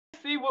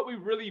see what we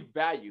really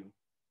value.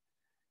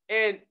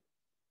 And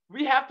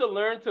we have to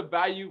learn to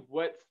value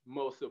what's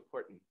most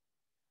important.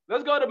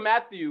 Let's go to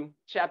Matthew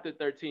chapter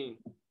 13.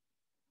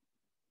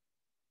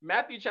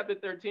 Matthew chapter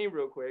 13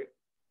 real quick.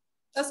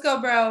 Let's go,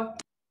 bro.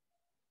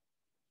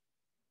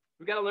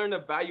 We got to learn to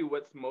value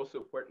what's most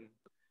important.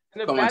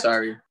 Come on,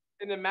 Tyré.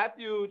 In the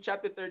Matthew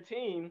chapter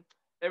 13,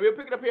 and we'll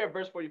pick it up here at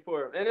verse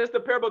 44. And it's the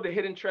parable of the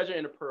hidden treasure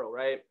and the pearl,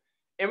 right?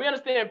 And we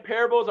understand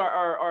parables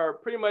are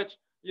pretty much,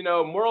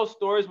 moral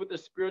stories with a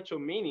spiritual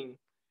meaning.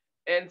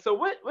 And so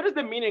what is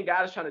the meaning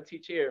God is trying to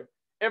teach here?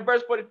 In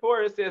verse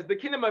 44, it says, the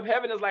kingdom of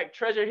heaven is like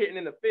treasure hidden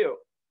in the field.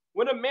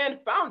 When a man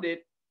found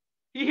it,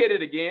 he hid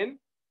it again.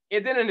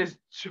 And then in his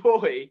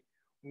joy,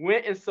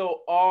 went and sold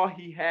all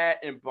he had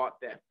and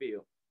bought that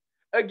field.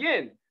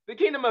 Again, the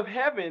kingdom of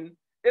heaven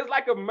is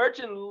like a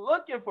merchant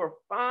looking for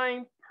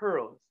fine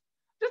pearls.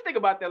 Just think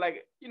about that,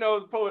 like,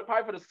 probably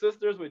for the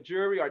sisters with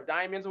jewelry or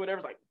diamonds or whatever.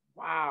 It's like,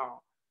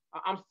 wow,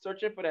 I'm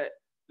searching for that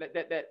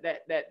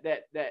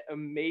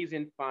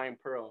amazing fine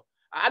pearl.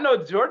 I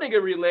know Jordan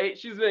can relate.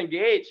 She's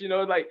engaged,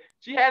 like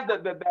she has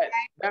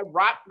that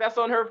rock that's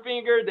on her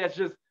finger that's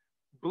just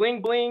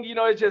bling bling.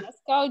 It's just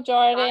let's go,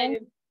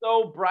 Jordan.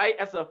 So bright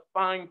as a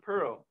fine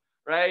pearl,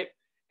 right?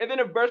 And then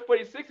in verse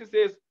 46 it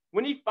says,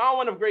 when he found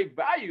one of great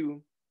value,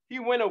 he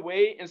went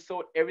away and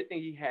sold everything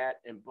he had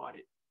and bought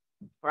it,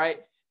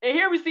 right? And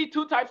here we see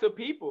two types of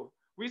people.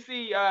 We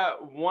see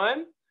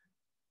one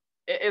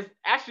is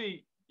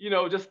actually,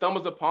 just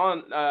stumbles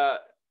upon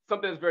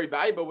something that's very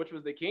valuable, which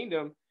was the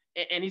kingdom,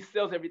 and he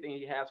sells everything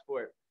he has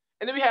for it.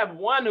 And then we have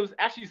one who's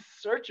actually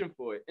searching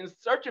for it and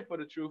searching for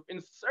the truth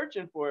and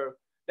searching for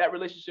that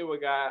relationship with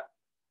God,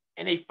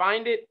 and they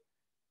find it.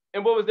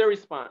 And what was their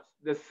response?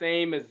 The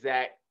same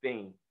exact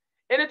thing.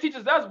 And it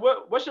teaches us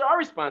what should our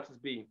responses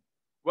be?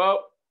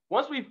 Well,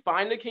 once we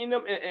find the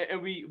kingdom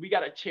and we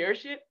got to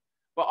cherish it,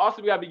 but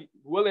also we got to be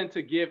willing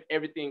to give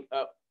everything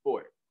up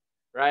for it,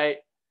 right?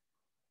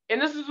 And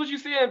this is what you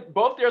see in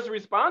both their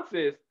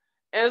responses.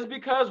 And it's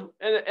because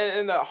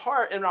in our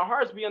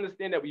hearts, we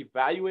understand that we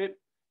value it,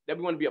 that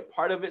we want to be a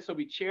part of it, so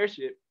we cherish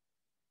it,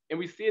 and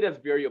we see it as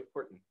very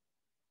important.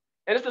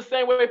 And it's the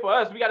same way for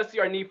us. We got to see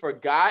our need for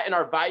God and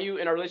our value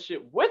in our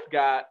relationship with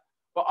God,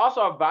 but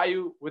also our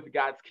value with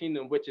God's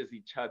kingdom, which is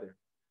each other.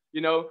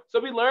 So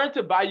we learn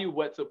to value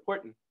what's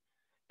important.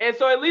 And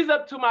so it leads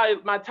up to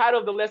my title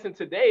of the lesson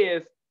today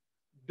is,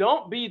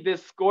 don't be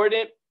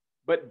discordant,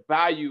 but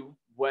value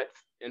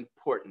what's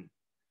important.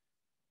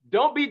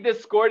 Don't be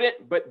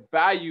discordant, but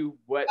value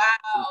what's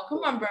important.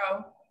 Come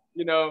on,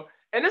 bro.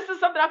 And this is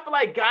something I feel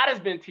like God has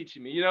been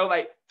teaching me,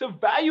 like to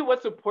value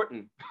what's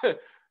important,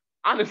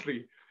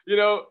 honestly,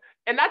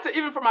 and not to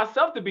even for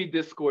myself to be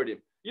discordant.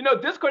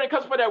 Discordant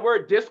comes from that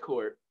word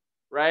discord,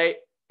 right?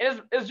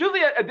 And it's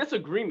usually a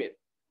disagreement.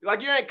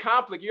 Like you're in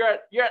conflict, you're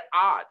at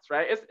odds,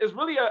 right? It's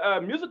really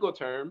a musical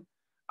term.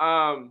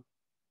 And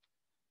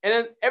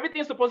then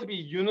everything's supposed to be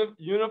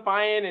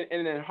unifying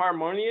and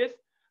harmonious.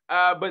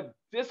 But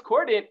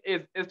discordant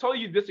is totally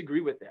you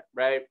disagree with that,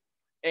 right?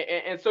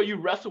 And so you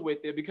wrestle with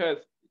it because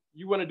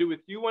you want to do what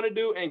you want to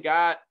do, and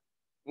God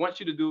wants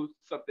you to do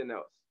something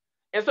else.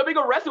 And so we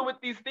go wrestle with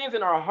these things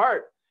in our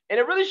heart, and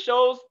it really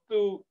shows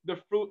through the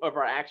fruit of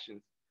our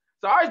actions.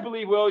 So I always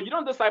believe, well, you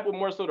don't disciple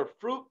more so the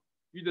fruit,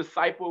 you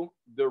disciple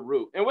the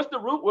root. And what's the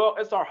root? Well,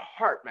 it's our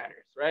heart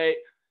matters, right?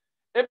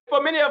 And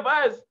for many of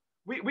us,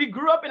 we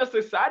grew up in a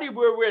society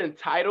where we're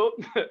entitled,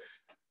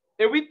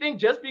 and we think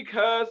just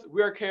because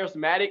we're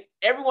charismatic,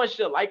 everyone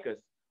should like us.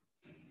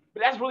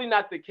 But that's really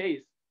not the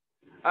case.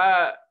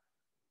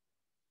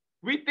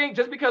 We think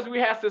just because we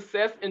have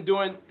success in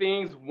doing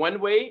things one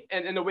way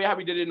and in the way how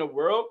we did it in the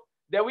world,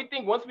 that we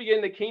think once we get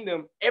in the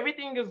kingdom,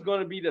 everything is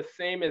going to be the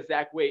same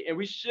exact way, and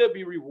we should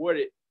be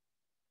rewarded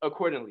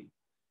accordingly.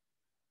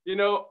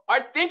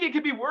 Our thinking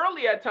can be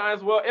worldly at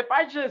times. Well, if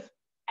I just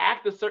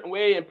act a certain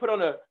way and put on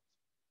a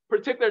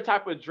particular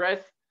type of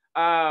dress,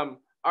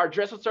 or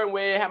dress a certain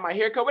way, have my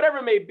hair cut, whatever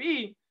it may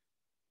be,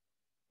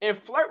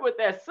 and flirt with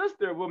that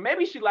sister, well,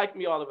 maybe she liked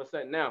me all of a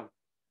sudden now.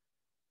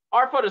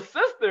 Or for the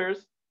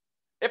sisters,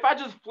 if I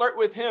just flirt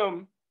with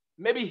him,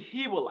 maybe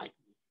he will like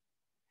me.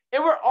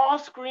 And we're all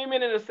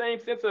screaming in the same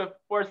sense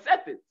for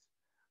acceptance.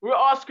 We're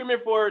all screaming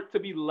to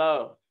be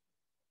loved.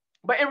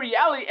 But in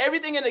reality,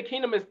 everything in the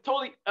kingdom is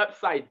totally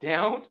upside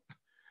down.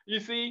 You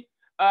see,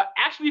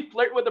 actually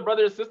flirt with a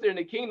brother or sister in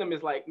the kingdom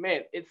is like,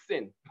 man, it's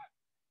sin.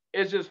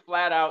 It's just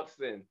flat out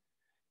sin.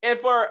 And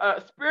for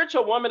a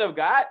spiritual woman of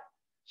God,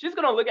 she's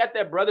going to look at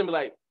that brother and be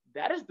like,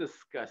 that is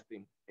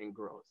disgusting and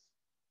gross.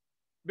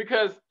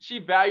 Because she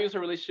values her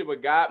relationship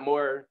with God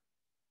more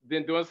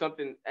than doing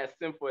something as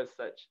sinful as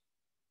such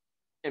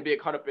and being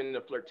caught up in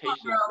the flirtation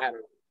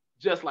matter,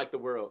 just like the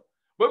world.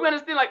 But we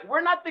understand, like,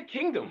 we're not the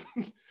kingdom.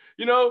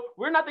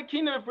 We're not the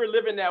kingdom if we're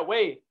living that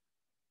way,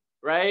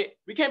 right?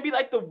 We can't be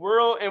like the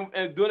world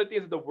and doing the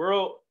things that the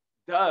world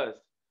does.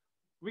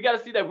 We got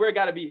to see that we're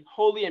got to be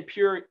holy and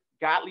pure,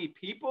 godly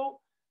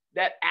people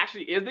that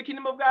actually is the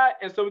kingdom of God.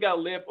 And so we got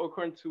to live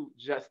according to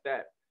just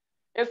that.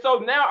 And so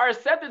now our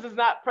acceptance is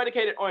not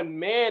predicated on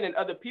man and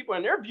other people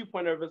and their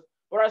viewpoint of us,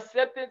 but our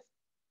acceptance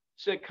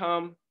should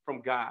come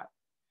from God.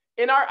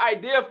 And our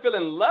idea of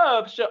feeling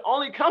love should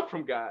only come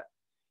from God.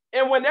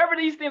 And whenever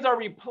these things are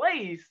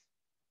replaced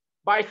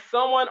by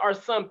someone or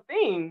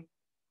something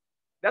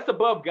that's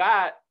above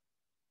God,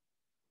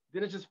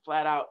 then it's just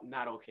flat out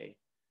not okay.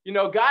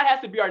 God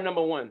has to be our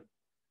number one,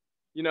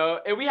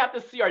 and we have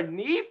to see our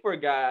need for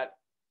God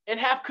and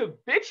have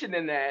conviction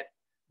in that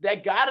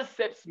God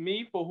accepts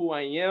me for who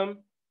I am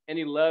and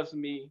he loves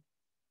me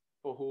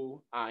for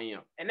who I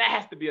am. And that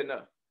has to be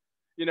enough,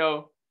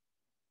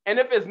 And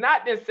if it's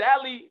not, then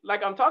sadly,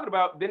 like I'm talking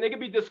about, then it can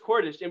be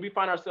discordant and we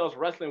find ourselves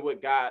wrestling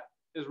with God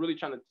is really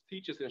trying to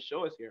teach us and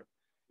show us here,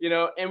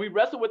 and we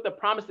wrestle with the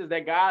promises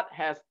that God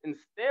has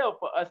instilled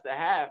for us to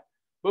have,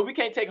 but we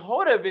can't take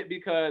hold of it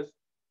because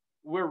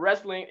we're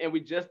wrestling and we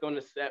just don't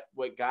accept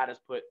what God has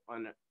put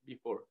on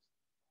before us.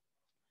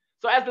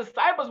 So as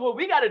disciples, what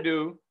we got to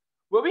do,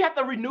 we have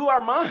to renew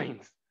our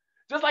minds.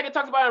 Just like it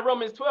talks about in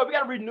Romans 12, we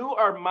got to renew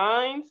our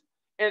minds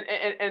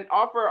and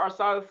offer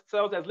ourselves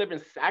as living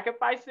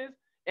sacrifices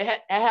and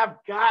have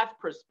God's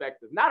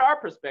perspective, not our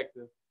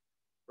perspective,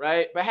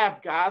 right? But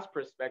have God's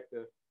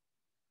perspective.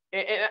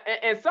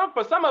 And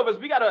for some of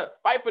us, we got to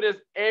fight for this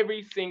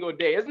every single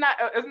day. It's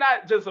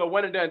not just a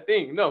one and done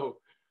thing. No,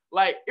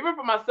 like even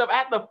for myself, I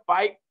have to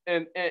fight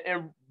and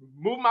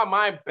move my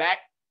mind back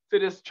to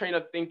this train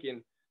of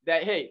thinking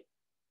that, hey,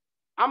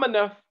 I'm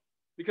enough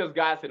because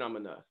God said I'm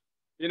enough.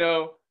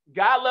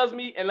 God loves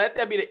me, and let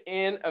that be the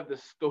end of the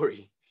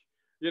story.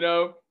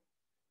 And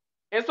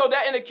so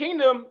that in the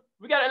kingdom,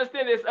 we got to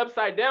understand this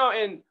upside down,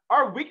 and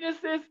our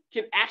weaknesses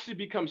can actually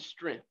become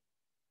strength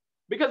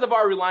because of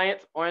our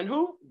reliance on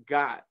who?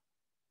 God.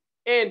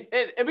 And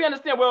we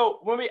understand, well,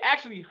 when we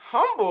actually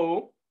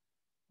humble,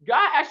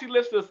 God actually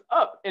lifts us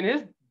up in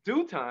his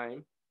due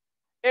time.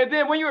 And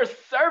then when you're a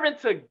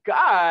servant to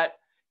God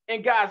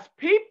and God's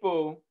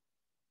people,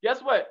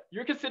 guess what?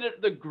 You're considered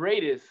the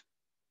greatest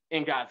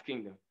in God's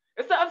kingdom.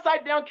 It's an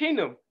upside down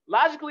kingdom.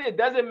 Logically, it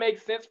doesn't make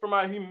sense from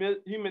our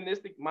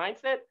humanistic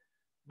mindset,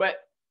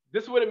 but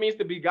this is what it means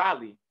to be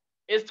godly.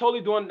 It's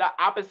totally doing the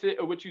opposite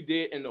of what you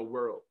did in the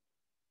world.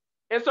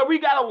 And so we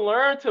got to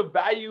learn to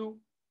value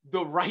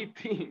the right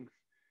things.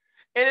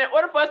 And in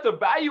order for us to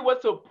value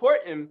what's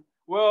important,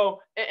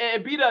 well,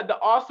 and be the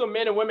awesome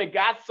men and women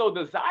God so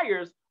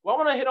desires, well, I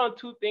want to hit on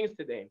two things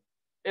today.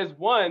 Is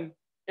one,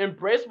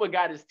 embrace what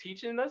God is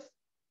teaching us,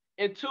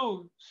 and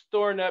two,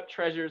 storing up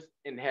treasures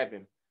in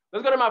heaven.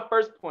 Let's go to my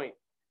first point.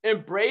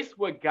 Embrace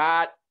what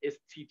God is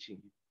teaching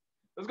you.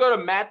 Let's go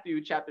to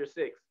Matthew chapter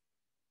 6.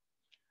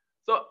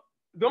 So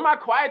during my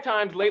quiet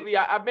times lately,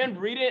 I've been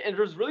reading and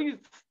just really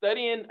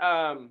studying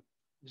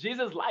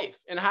Jesus' life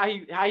and how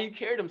he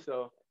carried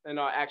himself,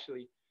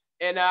 actually.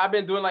 And I've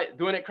been doing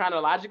it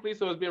chronologically,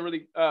 so it's been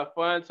really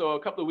fun. So a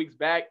couple of weeks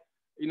back,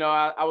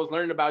 I was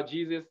learning about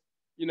Jesus,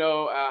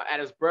 at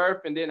his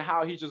birth, and then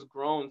how he's just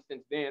grown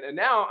since then. And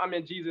now I'm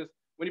in Jesus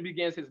when he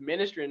begins his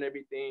ministry and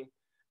everything.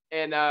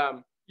 And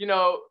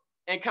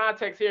in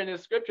context here in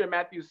this scripture,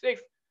 Matthew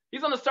 6,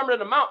 he's on the Sermon on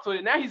the Mount. So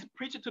now he's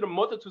preaching to the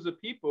multitudes of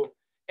people.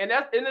 And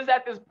it's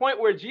at this point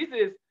where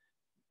Jesus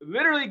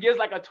literally gives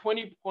like a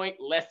 20-point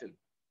lesson.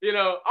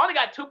 I only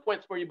got 2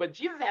 points for you, but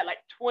Jesus had like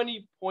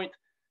 20-point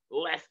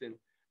lesson,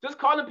 just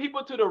calling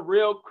people to the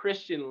real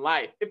Christian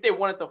life if they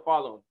wanted to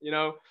follow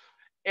him,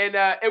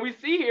 And we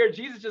see here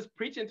Jesus just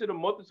preaching to the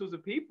multitudes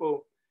of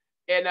people,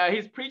 and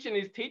he's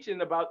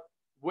teaching about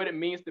what it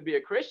means to be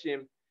a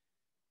Christian.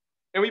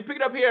 And we pick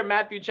it up here in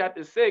Matthew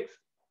chapter 6,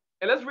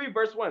 and let's read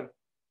verse 1.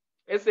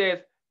 It says,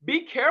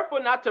 "Be careful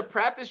not to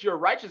practice your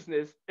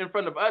righteousness in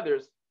front of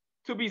others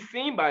to be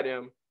seen by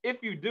them.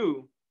 If you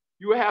do,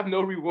 you will have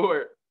no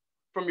reward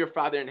from your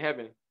Father in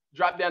heaven."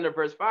 Drop down to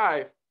verse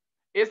 5.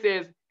 It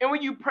says, "And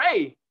when you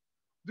pray,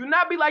 do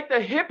not be like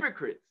the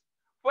hypocrites,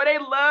 for they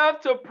love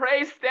to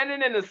pray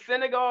standing in the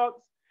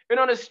synagogues and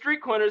on the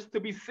street corners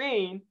to be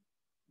seen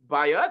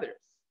by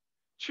others.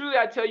 Truly,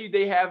 I tell you,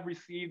 they have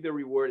received the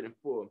reward in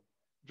full."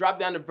 Drop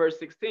down to verse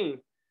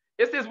 16.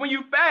 It says, "When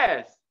you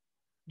fast,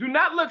 do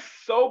not look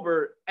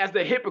sober as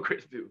the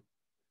hypocrites do,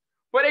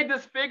 for they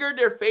disfigure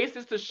their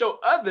faces to show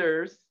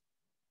others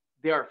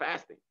they are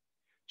fasting.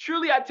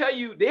 Truly, I tell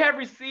you, they have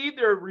received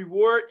their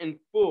reward in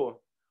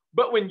full.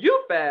 But when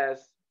you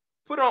fast,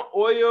 put on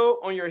oil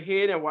on your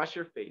head and wash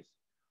your face,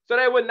 so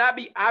that it would not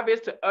be obvious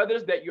to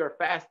others that you are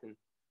fasting,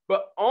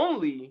 but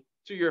only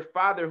to your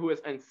Father who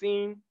is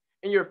unseen,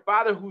 and your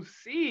Father who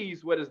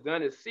sees what is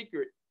done in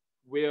secret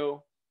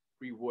will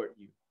reward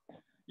you."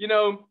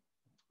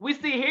 We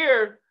see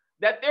here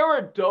that there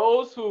were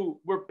those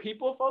who were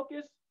people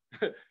focused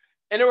and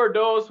there were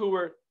those who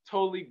were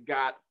totally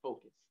God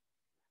focused,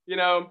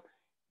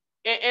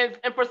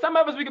 and for some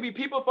of us, we could be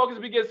people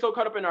focused. We get so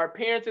caught up in our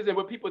appearances and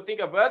what people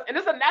think of us. And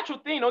it's a natural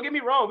thing. Don't get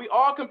me wrong. We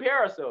all compare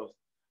ourselves.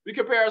 We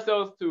compare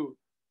ourselves to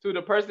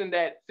the person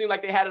that seemed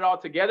like they had it all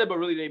together, but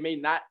really they may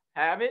not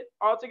have it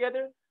all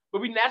together.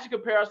 But we naturally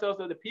compare ourselves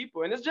to other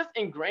people. And it's just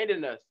ingrained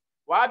in us.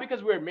 Why?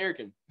 Because we're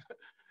American,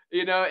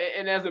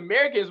 and as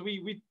Americans,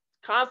 we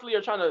constantly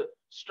are trying to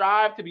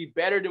strive to be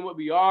better than what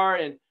we are.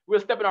 And we're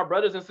stepping our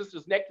brothers and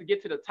sisters' neck to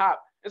get to the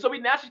top. And so we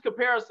naturally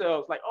compare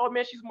ourselves like, oh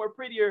man, she's more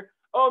prettier.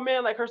 Oh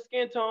man, like her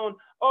skin tone.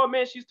 Oh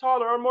man, she's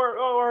taller or more,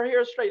 oh, her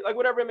hair is straight, like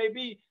whatever it may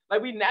be.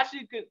 Like we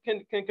naturally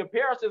can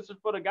compare ourselves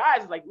for the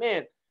guys. It's like,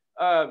 man,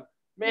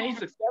 man, he's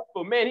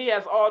successful. Man, he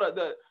has all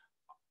the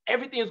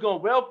everything is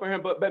going well for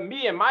him. But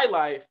me in my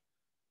life,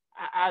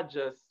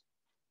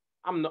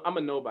 I'm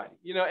a nobody,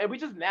 you know, and we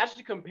just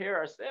naturally compare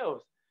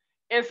ourselves.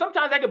 And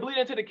sometimes that could bleed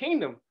into the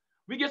kingdom.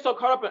 We get so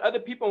caught up in other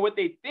people and what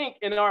they think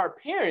in our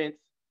appearance,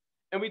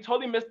 and we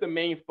totally miss the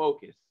main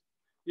focus,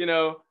 you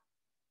know.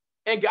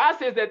 And God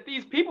says that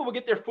these people will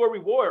get their full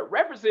reward,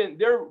 represent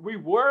their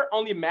reward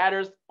only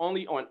matters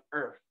only on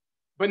earth,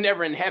 but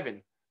never in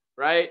heaven,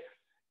 right?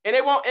 And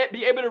they won't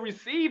be able to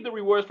receive the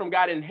rewards from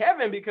God in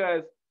heaven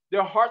because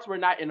their hearts were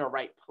not in the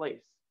right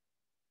place.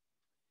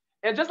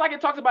 And just like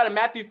it talks about in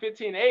Matthew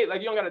 15:8,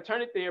 like you don't got to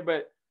turn it there,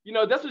 but you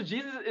know, that's what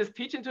Jesus is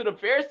teaching to the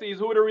Pharisees,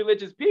 who are the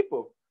religious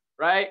people,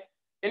 right?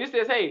 And he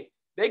says, hey,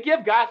 they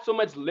give God so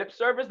much lip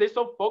service, they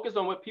so focused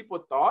on what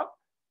people thought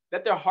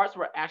that their hearts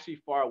were actually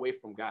far away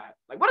from God.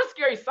 Like, what a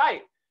scary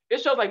sight.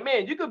 It shows like,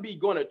 man, you could be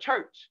going to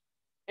church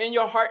and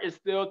your heart is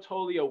still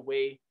totally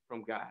away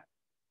from God.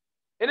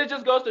 And it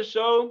just goes to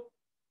show,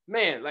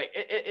 man, like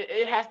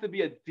it has to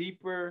be a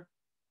deeper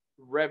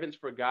reverence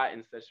for God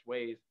in such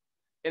ways.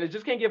 And it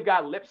just can't give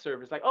God lip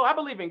service. Like, oh, I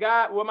believe in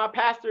God. Well, my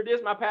pastor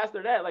this, my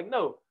pastor that. Like,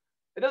 no,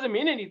 it doesn't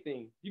mean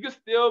anything. You can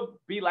still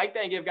be like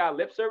that and give God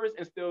lip service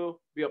and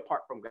still be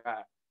apart from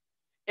God.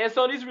 And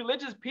so these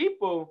religious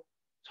people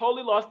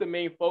totally lost the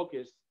main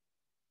focus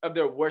of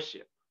their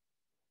worship.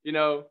 You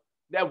know,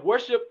 that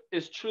worship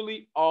is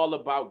truly all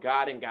about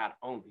God and God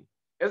only.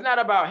 It's not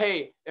about,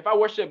 hey, if I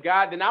worship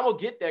God, then I will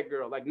get that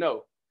girl. Like,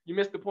 no, you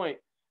missed the point.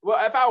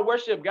 Well, if I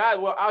worship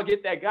God, well, I'll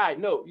get that guy.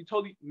 No, you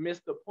totally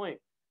missed the point.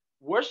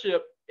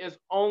 Worship is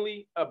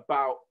only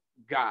about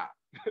God,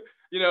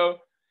 you know?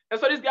 And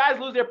so these guys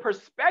lose their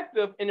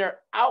perspective and their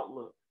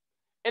outlook.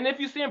 And if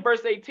you see in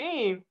verse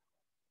 18,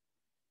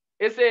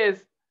 it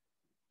says,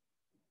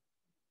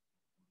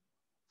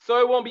 so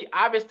it won't be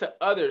obvious to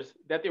others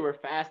that they were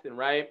fasting,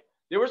 right?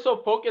 They were so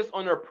focused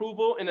on their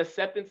approval and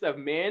acceptance of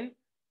men.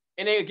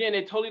 And they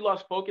totally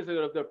lost focus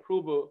of the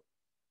approval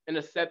and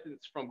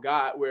acceptance from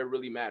God where it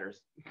really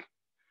matters. You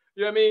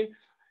know what I mean?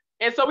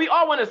 And so we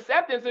all want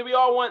acceptance and we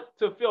all want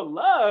to feel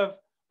love,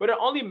 but it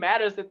only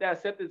matters if that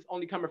acceptance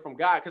only coming from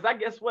God. Because I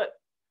guess what?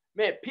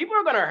 Man, people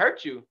are going to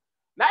hurt you.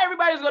 Not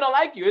everybody's going to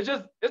like you.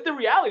 It's the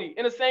reality.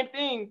 And the same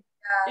thing,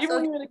 even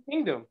when you're in the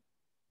kingdom,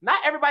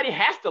 not everybody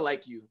has to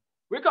like you.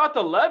 We're called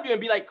to love you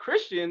and be like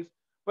Christians,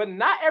 but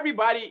not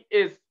everybody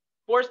is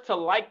forced to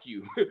like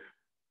you.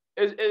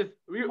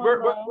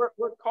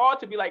 We're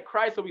called to be like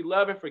Christ, so we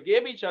love and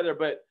forgive each other,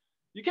 but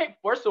you can't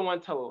force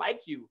someone to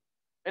like you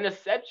and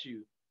accept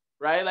you,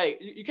 right? Like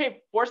you can't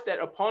force that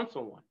upon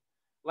someone.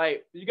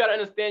 Like you got to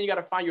understand, you got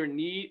to find your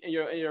need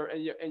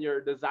and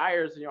your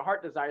desires and your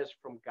heart desires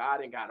from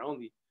God and God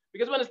only.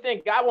 Because we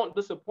understand God won't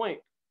disappoint.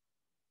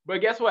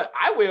 But guess what?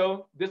 I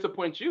will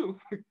disappoint you.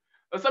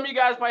 Some of you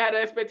guys probably had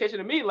an expectation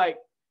of me, like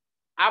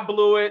I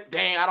blew it.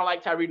 Dang, I don't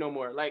like Tyré no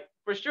more. Like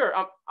for sure,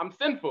 I'm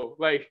sinful.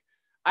 Like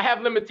I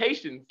have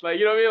limitations. Like,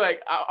 you know what I mean?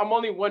 Like I'm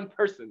only one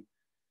person.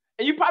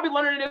 And you probably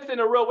learning this in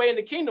a real way in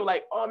the kingdom.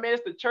 Like, oh man,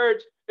 it's the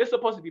church. It's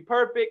supposed to be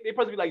perfect. They're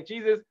supposed to be like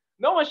Jesus.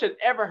 No one should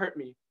ever hurt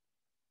me.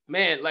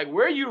 Man, like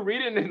where are you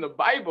reading in the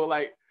Bible?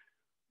 Like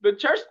the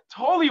church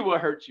totally will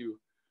hurt you.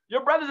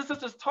 Your brothers and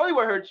sisters totally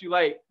will hurt you.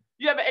 Like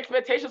you have an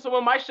expectation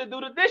someone might should do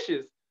the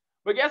dishes.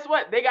 But guess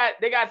what? They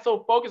got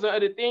so focused on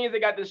other things, they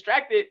got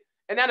distracted,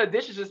 and now the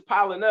dishes just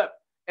piling up.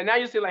 And now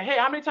you say like, hey,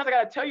 how many times I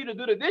gotta tell you to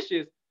do the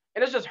dishes?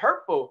 And it's just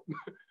hurtful.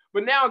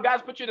 But now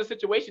God's put you in a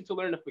situation to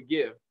learn to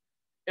forgive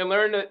and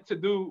learn to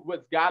do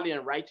what's godly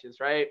and righteous,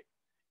 right?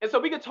 And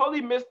so we could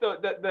totally miss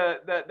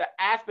the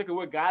aspect of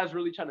what God is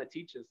really trying to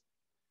teach us.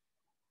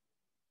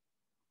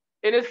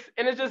 And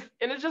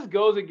it just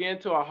goes again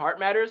to our heart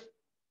matters.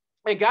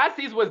 And God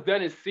sees what's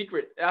done in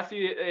secret. I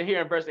see it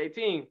here in verse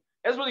 18.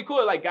 That's really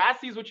cool. Like God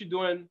sees what you're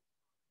doing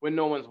when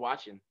no one's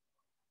watching.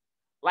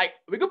 Like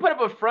we could put up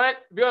a front,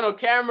 be on a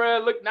camera,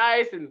 look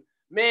nice, and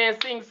man,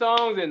 sing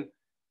songs and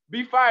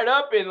be fired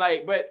up and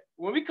like. But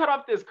when we cut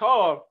off this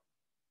call,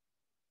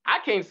 I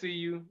can't see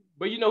you,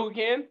 but you know who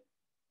can?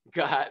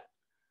 God.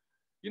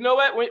 You know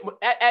what? When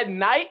at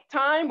night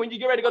time, when you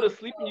get ready to go to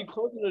sleep and you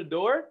close the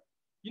door,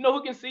 you know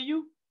who can see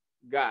you?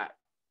 God.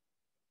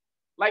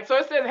 Like so,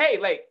 it says, hey,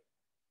 like.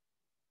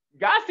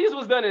 God sees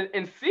what's done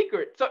in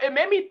secret. So it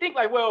made me think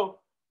like,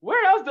 well,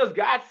 where else does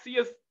God see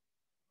us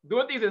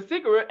doing things in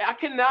secret? I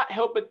cannot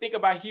help but think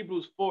about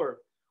Hebrews 4,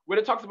 where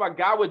it talks about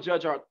God would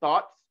judge our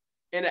thoughts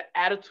and the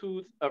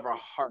attitudes of our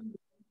heart.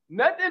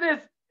 Nothing is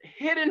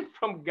hidden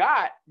from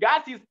God.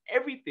 God sees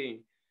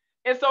everything.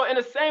 And so in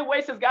the same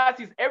way, since God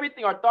sees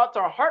everything, our thoughts,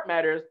 our heart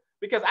matters,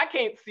 because I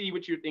can't see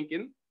what you're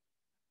thinking.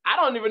 I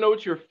don't even know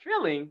what you're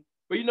feeling,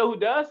 but you know who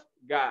does?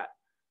 God.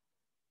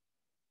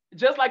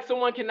 Just like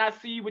someone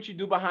cannot see what you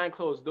do behind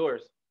closed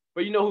doors,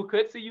 but you know who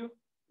could see you?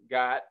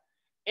 God.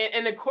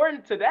 And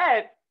according to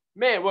that,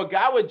 man, well,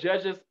 God would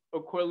judge us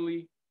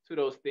accordingly to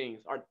those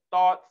things, our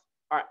thoughts,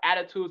 our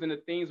attitudes, and the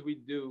things we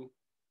do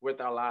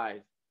with our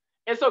lives.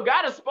 And so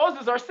God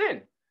exposes our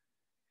sin.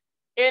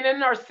 And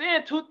in our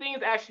sin, two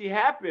things actually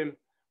happen.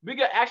 We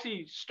could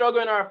actually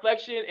struggle in our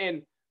reflection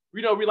and,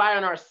 rely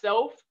on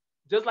ourselves,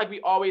 just like we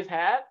always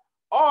had,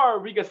 or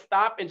we could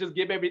stop and just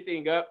give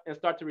everything up and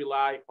start to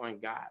rely on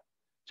God.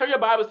 Turn your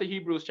Bibles to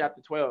Hebrews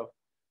chapter 12.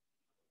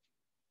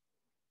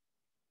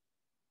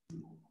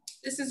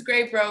 This is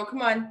great, bro.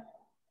 Come on.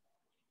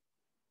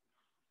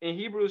 In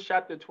Hebrews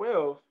chapter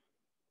 12,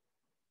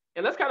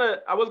 and I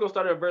was going to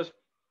start at verse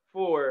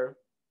 4.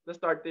 Let's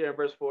start there in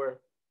verse 4.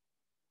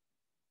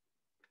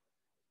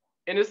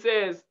 And it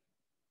says,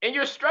 in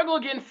your struggle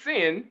against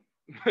sin,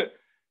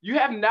 you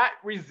have not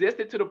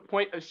resisted to the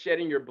point of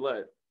shedding your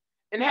blood.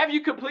 And have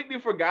you completely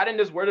forgotten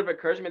this word of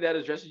encouragement that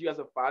addresses you as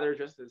a father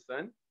addresses his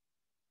son?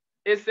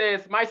 It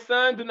says, my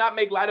son, do not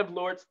make light of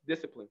Lord's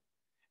discipline,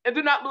 and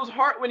do not lose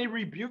heart when he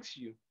rebukes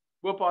you.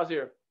 We'll pause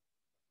here.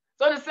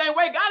 So in the same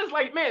way, God is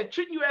like, man,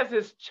 treating you as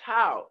his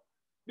child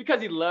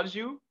because he loves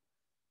you.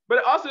 But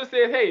it also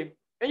says, hey,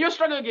 in your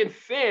struggle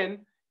against sin,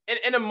 and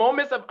in the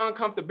moments of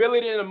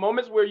uncomfortability, in the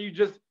moments where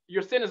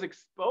your sin is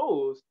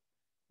exposed,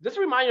 just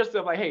remind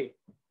yourself, like, hey,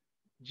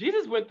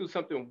 Jesus went through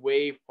something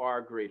way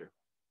far greater.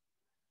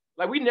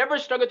 Like, we never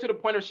struggled to the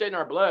point of shedding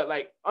our blood.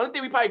 Like, only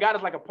thing we probably got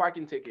is like a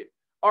parking ticket,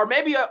 or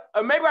maybe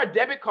our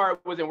debit card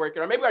wasn't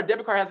working, or maybe our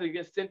debit card has to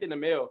get sent in the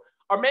mail,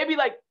 or maybe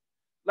like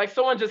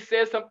someone just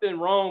said something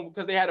wrong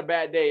because they had a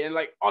bad day, and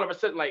like all of a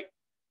sudden, like,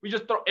 we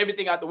just throw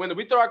everything out the window.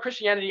 We throw our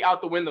Christianity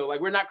out the window.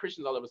 Like, we're not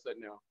Christians all of a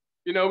sudden now.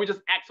 We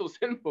just act so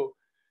sinful,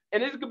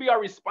 and this could be our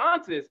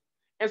responses.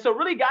 And so,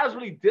 really, God has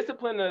really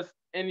disciplined us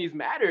in these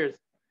matters.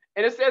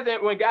 And it says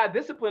that when God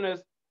disciplines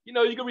us,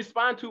 you can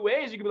respond two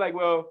ways. You can be like,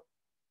 well,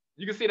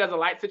 you can see it as a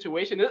light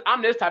situation.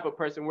 I'm this type of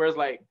person where it's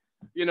like,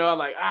 I'm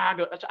like,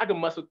 I can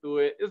muscle through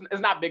it. It's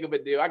not big of a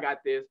deal. I got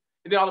this.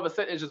 And then all of a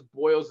sudden it just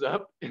boils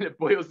up and it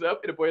boils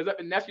up and it boils up.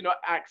 And that's,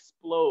 I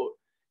explode.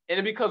 And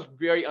it becomes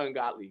very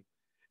ungodly.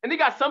 And they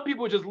got some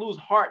people who just lose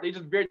heart. They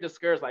just very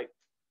discouraged. Like,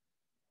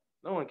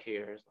 no one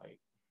cares. Like,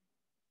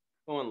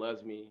 no one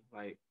loves me.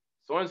 Like,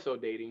 so-and-so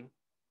dating.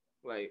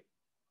 Like,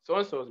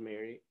 so-and-so is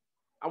married.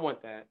 I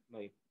want that.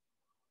 Like,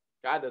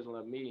 God doesn't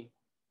love me.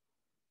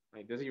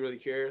 Like, does he really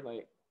care?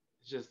 Like,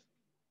 it's just,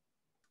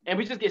 and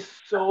we just get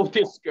so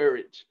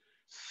discouraged.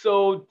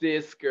 So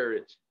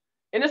discouraged.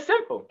 And it's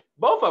simple.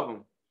 Both of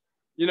them.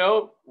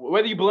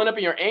 Whether you blown up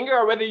in your anger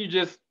or whether you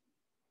just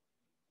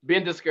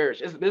being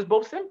discouraged. It's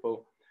both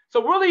simple.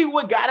 So really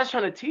what God is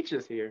trying to teach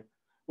us here.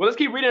 Well, let's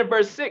keep reading in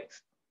verse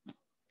 6.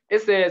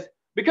 It says,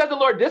 because the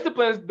Lord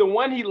disciplines the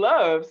one he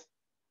loves,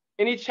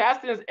 and he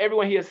chastens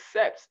everyone he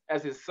accepts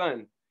as his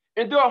son.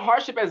 And through a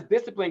hardship as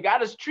discipline,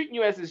 God is treating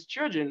you as his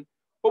children.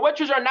 But what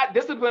children are not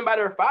disciplined by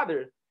their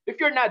father? If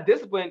you're not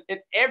disciplined and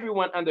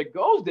everyone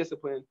undergoes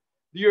discipline,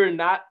 you're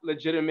not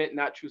legitimate,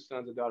 not true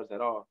sons and daughters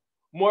at all.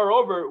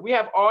 Moreover, we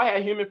have all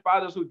had human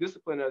fathers who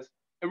disciplined us,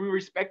 and we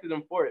respected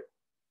them for it.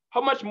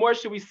 How much more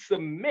should we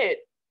submit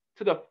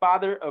to the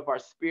Father of our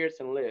spirits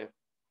and live?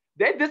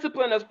 They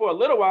disciplined us for a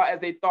little while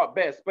as they thought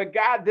best, but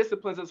God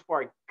disciplines us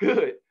for our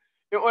good,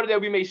 in order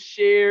that we may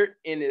share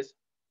in his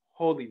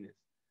holiness.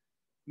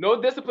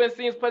 No discipline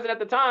seems pleasant at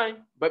the time,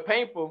 but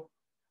painful.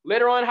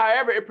 Later on,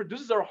 however, it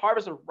produces a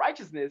harvest of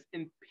righteousness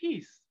and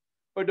peace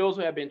for those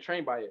who have been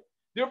trained by it.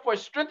 Therefore,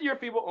 strengthen your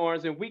feeble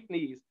arms and weak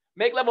knees.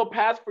 Make level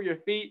paths for your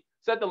feet,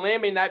 so that the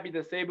land may not be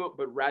disabled,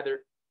 but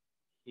rather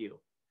healed.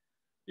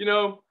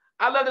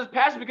 I love this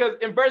passage because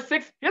in verse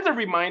 6, here's a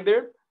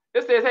reminder.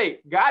 It says, hey,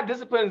 God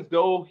disciplines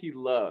those he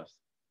loves.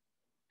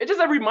 It's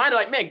just a reminder,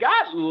 like, man,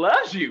 God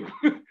loves you.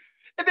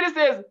 And then it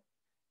says,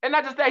 and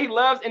not just that, he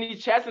loves and he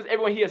chastens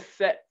everyone he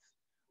accepts.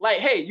 Like,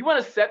 hey, you want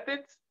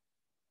acceptance?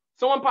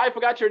 Someone probably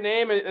forgot your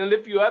name and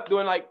lift you up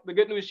doing like the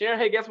good news sharing.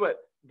 Hey, guess what?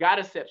 God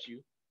accepts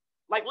you.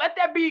 Like, let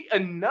that be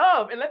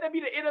enough and let that be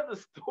the end of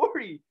the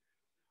story.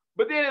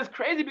 But then it's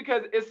crazy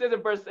because it says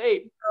in verse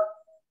 8,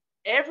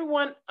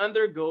 everyone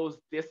undergoes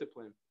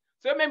discipline.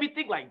 So it made me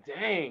think like,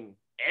 dang,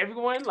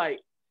 everyone, like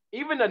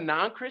even the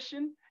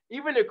non-Christian,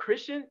 even the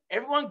Christian,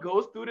 everyone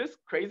goes through this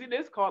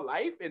craziness called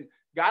life, and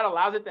God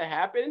allows it to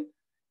happen.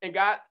 And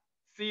God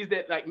sees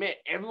that, like, man,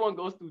 everyone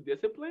goes through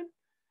discipline.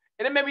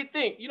 And it made me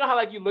think, how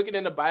like you looking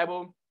in the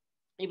Bible,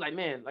 you're like,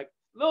 man, like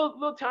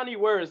little tiny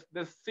words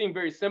that seem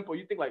very simple.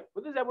 You think like,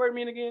 what does that word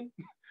mean again?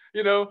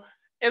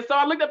 And so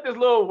I looked up this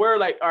little word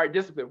like, all right,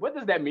 discipline. What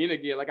does that mean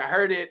again? Like I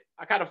heard it,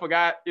 I kind of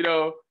forgot,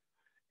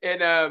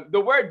 And the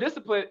word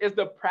discipline is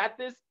the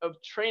practice of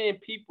training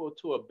people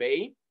to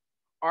obey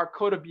our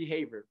code of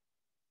behavior,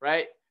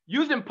 right?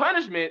 Using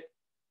punishment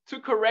to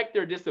correct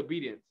their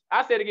disobedience.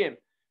 I say it again.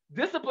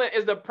 Discipline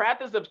is the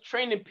practice of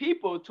training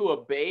people to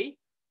obey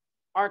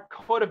our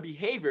code of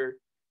behavior,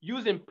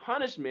 using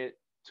punishment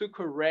to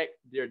correct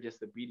their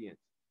disobedience.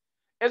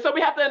 And so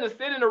we have to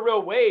understand in a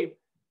real way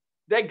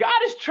that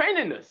God is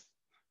training us.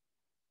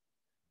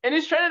 And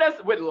he's training us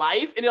with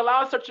life, and he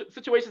allows such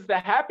situations to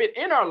happen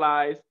in our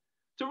lives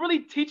to really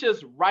teach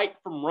us right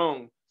from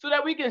wrong so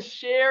that we can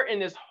share in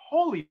this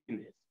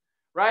holiness,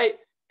 right?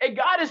 And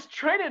God is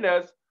training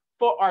us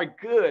for our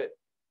good,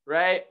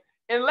 right?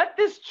 And let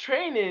this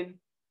training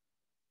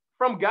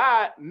from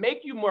God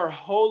make you more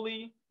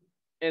holy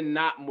and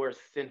not more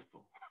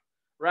sinful,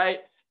 right?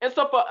 And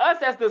so for us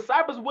as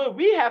disciples, what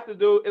we have to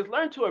do is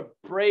learn to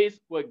embrace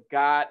what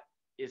God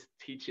is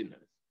teaching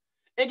us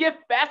and get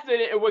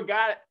fascinated in what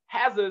God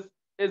has us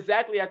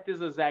exactly at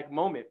this exact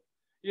moment,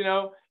 you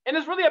know? And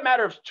it's really a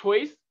matter of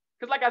choice.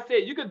 Because like I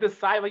said, you could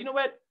decide, like, you know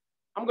what?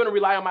 I'm going to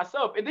rely on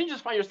myself. And then you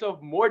just find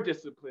yourself more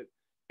disciplined.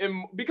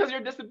 And because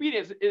you're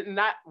disobedient and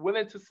not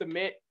willing to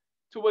submit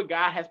to what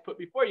God has put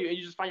before you. And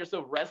you just find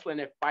yourself wrestling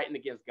and fighting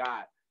against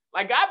God.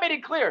 Like God made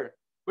it clear,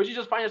 but you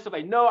just find yourself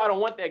like, no, I don't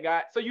want that,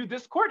 God. So you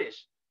discordish,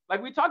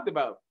 like we talked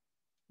about,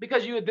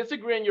 because you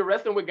disagree and you're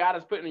wrestling with God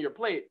has put on your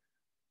plate.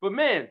 But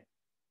man,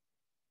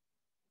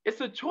 it's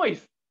a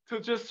choice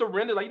to just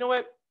surrender. Like, you know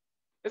what?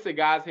 It's in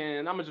God's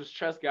hand. I'm gonna just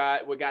trust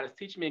God, what God is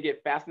teaching me, and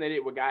get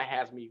fascinated with God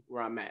has me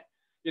where I'm at.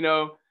 You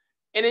know,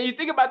 and then you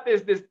think about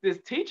this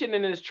teaching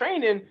and this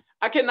training.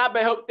 I cannot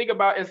but help think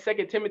about in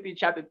 2 Timothy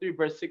chapter 3,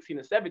 verse 16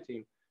 and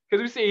 17.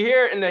 Because we see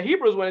here in the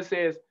Hebrews when it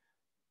says,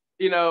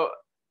 you know,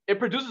 it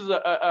produces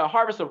a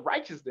harvest of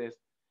righteousness.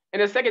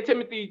 And in 2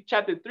 Timothy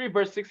chapter 3,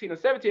 verse 16 and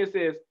 17, it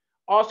says,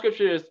 all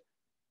scripture is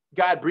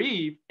God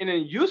breathed and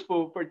then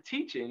useful for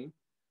teaching,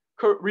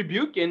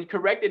 rebuking,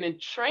 correcting, and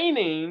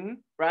training,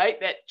 right?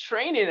 That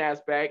training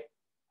aspect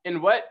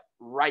in what?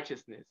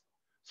 Righteousness.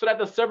 So that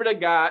the servant of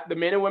God, the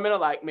men and women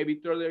alike, may be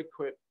thoroughly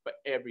equipped for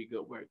every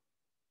good work.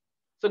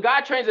 So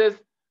God trains us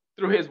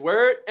through his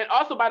word and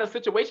also by the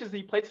situations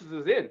he places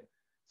us in.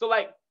 So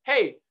like,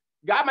 hey,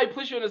 God may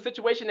place you in a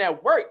situation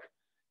at work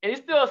and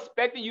he's still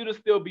expecting you to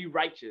still be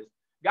righteous.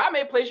 God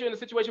may place you in a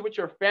situation with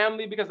your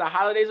family because the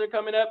holidays are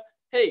coming up.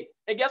 Hey,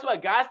 and guess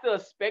what? God still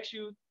expects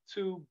you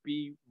to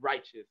be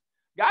righteous.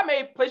 God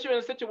may place you in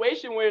a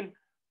situation when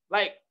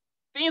like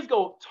things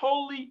go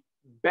totally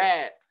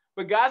bad,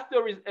 but God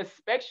still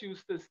expects you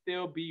to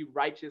still be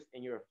righteous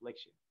in your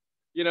affliction,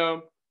 you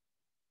know?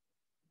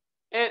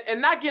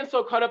 And not getting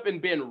so caught up in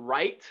being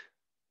right,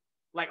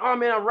 like, oh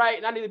man, I'm right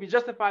and I need to be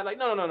justified. Like,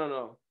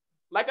 no.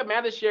 Like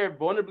Amanda shared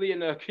vulnerably in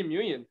the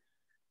communion,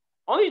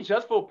 only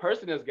justful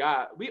person is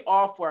God. We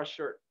all fall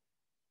short.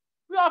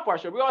 We all fall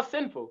short. We all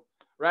sinful,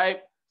 right?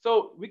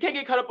 So we can't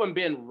get caught up on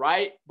being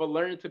right, but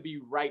learning to be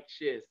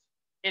righteous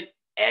in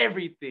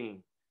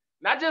everything.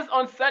 Not just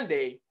on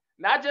Sunday,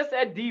 not just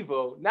at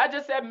Devo, not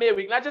just at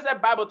midweek, not just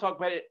at Bible talk,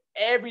 but at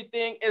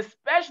everything,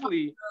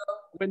 especially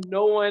when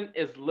no one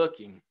is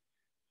looking,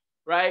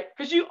 right?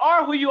 Because you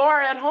are who you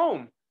are at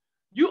home.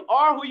 You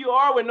are who you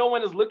are when no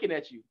one is looking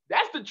at you.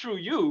 That's the true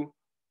you.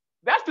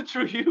 That's the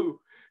true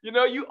you. You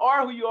know, you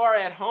are who you are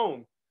at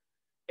home.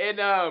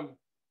 And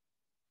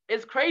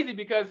it's crazy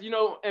because, you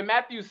know, in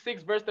Matthew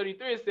 6, verse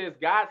 33, it says,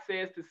 God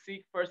says to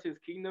seek first his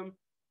kingdom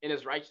and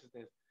his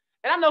righteousness.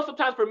 And I know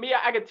sometimes for me,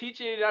 I could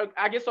teach it.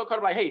 I get so caught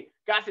up like, hey,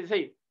 God says,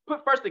 hey,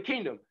 put first the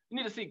kingdom. You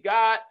need to seek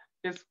God,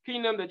 his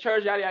kingdom, the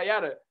church, yada, yada,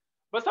 yada.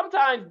 But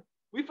sometimes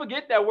we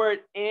forget that word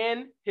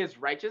and his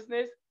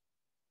righteousness.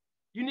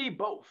 You need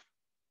both.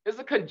 It's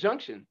a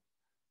conjunction,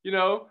 you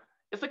know,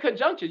 it's a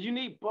conjunction. You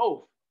need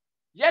both.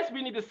 Yes,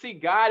 we need to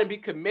seek God and be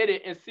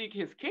committed and seek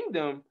his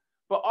kingdom,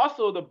 but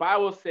also the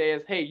Bible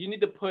says, hey, you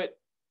need to put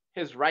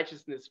his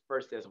righteousness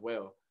first as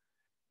well.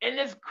 And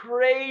it's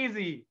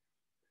crazy.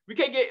 We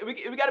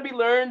got to be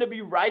learned to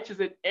be righteous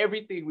in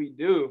everything we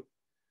do.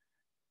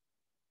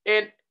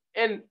 And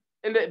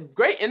the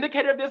great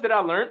indicator of this that I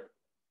learned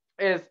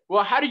is,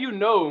 well, how do you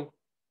know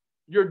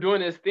you're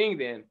doing this thing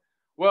then?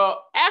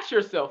 Well, ask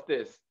yourself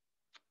this.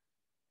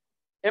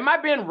 Am I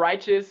being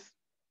righteous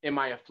in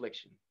my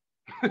affliction?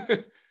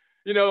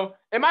 You know,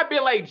 am I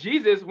being like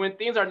Jesus when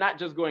things are not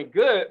just going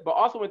good, but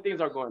also when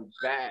things are going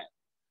bad?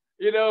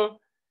 You know,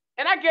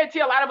 and I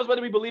guarantee a lot of us,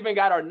 whether we believe in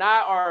God or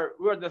not, or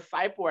we're a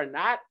disciple or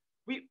not,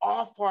 we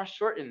all fall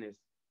short in this.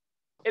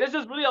 And it's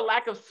just really a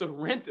lack of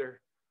surrender.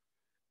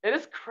 And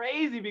it's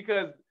crazy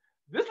because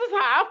this is how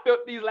I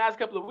felt these last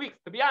couple of weeks,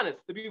 to be honest,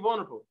 to be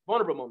vulnerable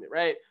moment,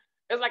 right?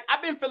 It's like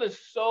I've been feeling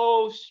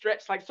so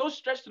stretched, like so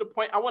stretched to the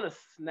point I want to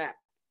snap,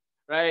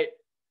 right?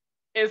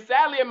 And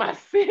sadly, in my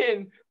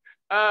sin,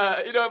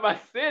 you know, in my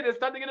sin, it's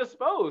starting to get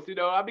exposed. You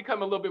know, I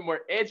become a little bit more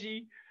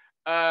edgy.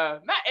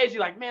 Not edgy,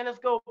 like, man, let's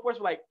go for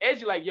it. Like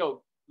edgy, like,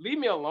 yo, leave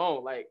me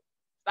alone. Like,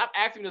 stop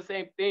asking the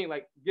same thing.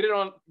 Like, get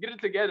it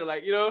together.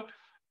 Like, you know,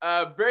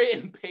 very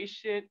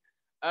impatient,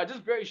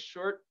 just very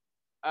short,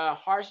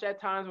 harsh at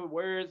times with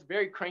words,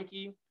 very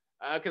cranky.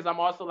 Because I'm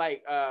also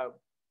like,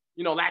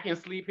 you know, lacking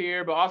sleep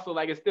here, but also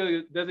like it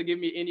still doesn't give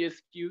me any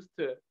excuse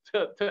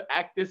to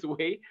act this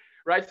way,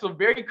 right? So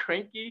very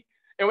cranky.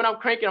 And when I'm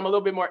cranky, I'm a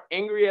little bit more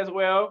angry as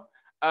well.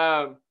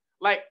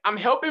 Like I'm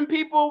helping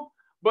people,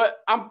 but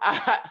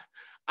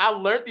I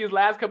learned these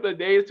last couple of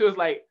days too. It's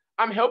like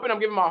I'm helping, I'm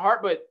giving my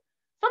heart, but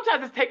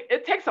sometimes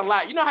it takes a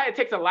lot. You know how it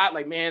takes a lot.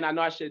 Like, man, I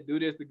know I should do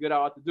this, the good I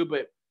ought to do,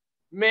 but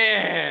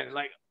man,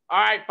 like,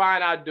 all right,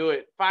 fine, I'll do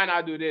it. Fine,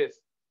 I'll do this.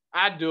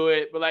 I do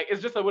it, but like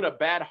it's just with a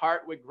bad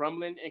heart, with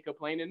grumbling and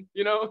complaining,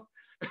 you know.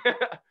 Come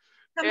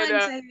and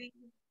on, Tyré.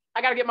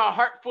 I gotta get my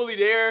heart fully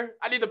there.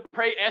 I need to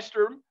pray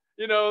extra,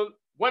 you know,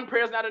 one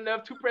prayer is not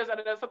enough, two prayers not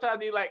enough. Sometimes I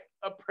need like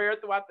a prayer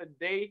throughout the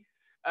day,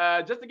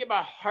 just to get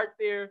my heart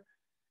there,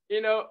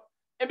 you know.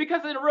 And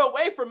because in a real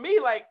way for me,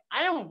 like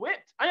I am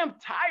whipped, I am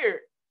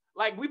tired.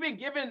 Like we've been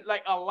given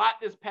like a lot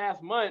this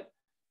past month,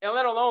 and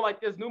let alone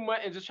like this new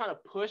month, and just trying to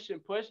push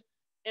and push.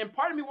 And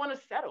part of me want to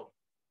settle.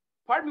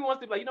 Part of me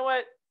wants to be like, you know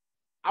what?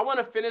 I want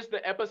to finish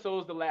the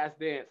episodes, The Last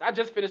Dance. I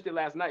just finished it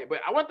last night, but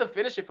I want to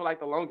finish it for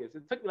like the longest.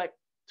 It took me like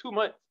 2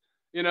 months,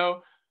 you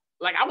know.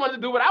 Like I wanted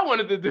to do what I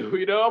wanted to do,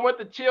 you know. I want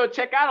to chill,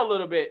 check out a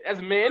little bit.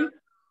 As men,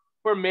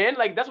 for men,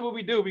 like that's what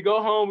we do. We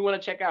go home, we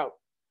want to check out.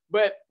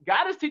 But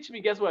God is teaching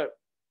me, guess what?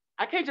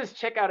 I can't just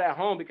check out at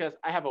home because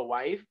I have a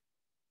wife.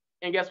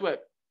 And guess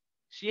what?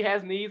 She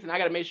has needs and I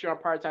got to make sure I'm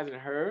prioritizing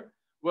her.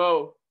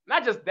 Well,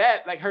 not just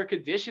that, like her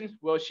condition,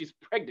 well, she's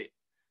pregnant.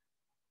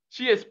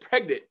 She is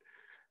pregnant.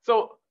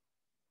 So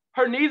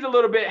her needs a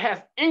little bit has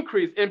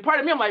increased. And part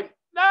of me, I'm like,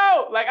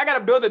 no, like I got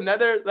to build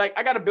another, like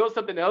I got to build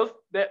something else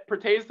that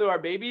pertains to our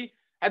baby.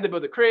 I had to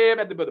build a crib,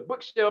 I had to build a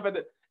bookshelf. And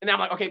then I'm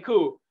like, okay,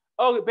 cool.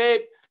 Oh,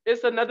 babe,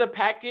 it's another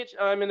package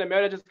in the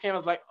mail that just came. I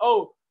was like,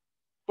 oh,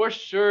 for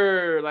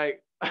sure.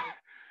 Like,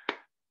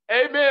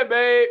 amen,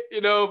 babe.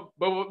 You know,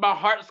 but my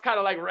heart's kind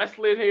of like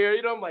wrestling here.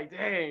 You know, I'm like,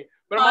 dang.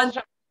 But I'm also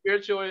trying to be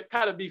spiritual,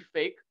 kind of be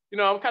fake. You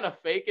know, I'm kind of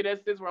fake in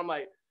that sense where I'm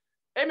like,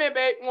 amen,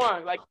 babe.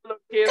 One, like little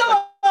kids. Come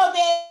on,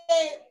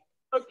 babe.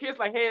 Little kids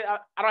like, hey,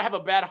 I don't have a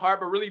bad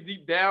heart, but really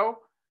deep down,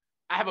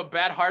 I have a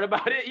bad heart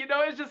about it. You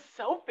know, it's just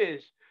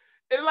selfish.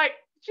 And like,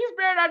 she's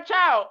bearing our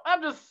child.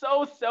 I'm just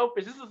so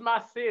selfish. This is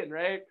my sin,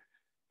 right?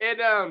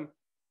 And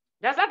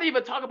that's not to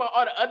even talk about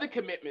all the other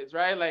commitments,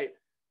 right? Like,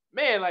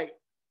 man, like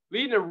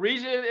leading a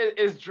region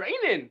is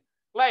draining.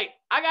 Like,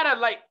 I gotta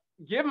like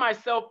give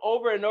myself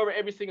over and over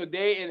every single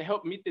day and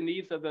help meet the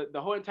needs of the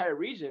whole entire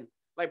region.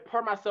 Like,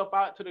 pour myself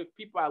out to the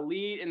people I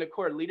lead in the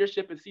core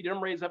leadership and see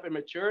them raise up and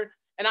mature.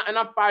 And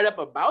I'm fired up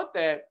about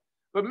that.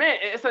 But man,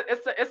 it's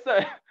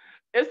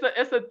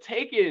a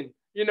taking,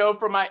 you know,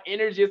 from my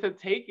energy. It's a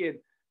taking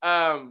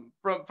from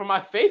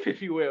my faith,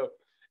 if you will.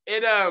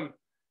 And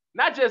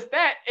not just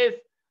that, it's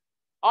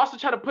also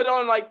trying to put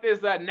on like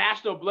this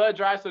national blood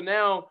drive. So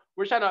now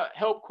we're trying to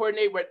help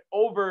coordinate with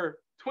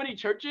over 20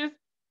 churches.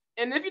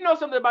 And if you know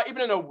something about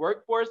even in the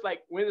workforce,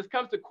 like when it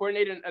comes to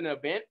coordinating an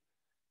event,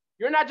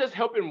 you're not just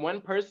helping one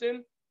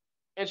person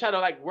and try to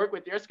like work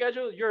with their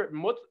schedule. You're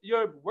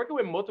working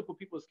with multiple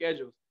people's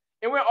schedules,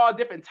 and we're all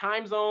different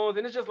time zones.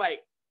 And it's just like,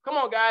 come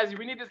on, guys,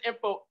 we need this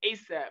info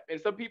ASAP. And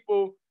some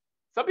people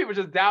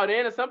just dialed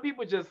in, and some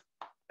people just,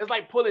 it's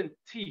like pulling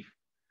teeth.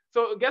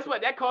 So guess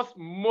what? That costs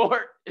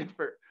more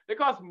effort. It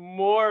costs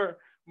more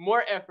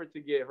effort to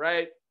give,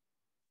 right?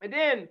 And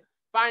then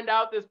find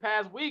out this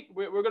past week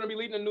we're going to be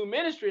leading a new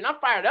ministry, and I'm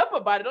fired up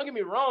about it. Don't get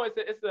me wrong;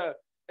 it's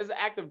an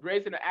act of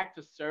grace and an act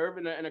to serve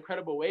in an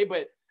incredible way.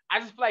 But I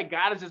just feel like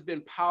God has just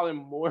been piling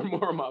more and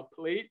more on my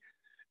plate,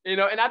 you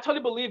know. And I totally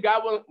believe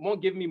God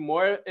won't give me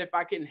more if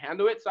I can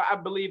handle it. So I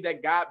believe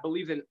that God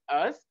believes in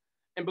us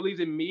and believes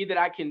in me that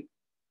I can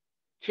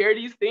carry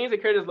these things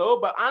and carry this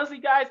load. But honestly,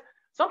 guys,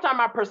 sometimes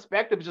my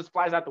perspective just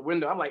flies out the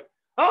window. I'm like,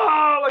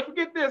 oh, like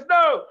forget this,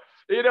 no,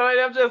 you know.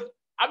 And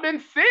I'm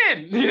in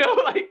sin, you know,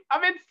 like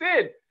I'm in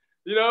sin,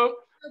 you know.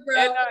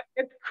 And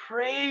it's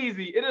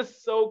crazy. It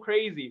is so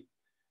crazy.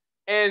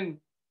 And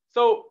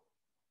so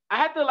I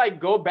had to like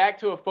go back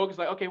to a focus,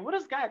 like, okay, what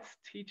is God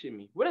teaching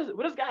me? What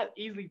is God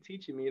easily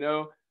teaching me? You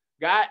know,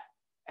 God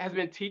has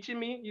been teaching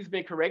me. He's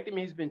been correcting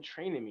me. He's been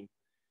training me.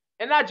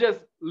 And not just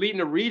leading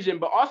the region,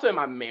 but also in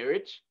my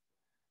marriage.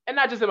 And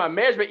not just in my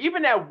marriage, but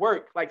even at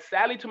work. Like,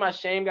 sadly, to my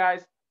shame,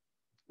 guys,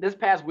 this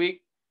past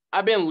week,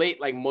 I've been late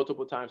like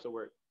multiple times to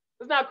work.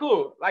 It's not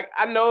cool. Like,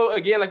 I know,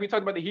 again, like we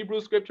talked about the Hebrew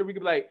scripture, we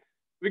could be like,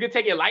 we could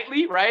take it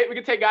lightly, right? We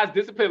could take God's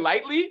discipline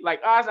lightly.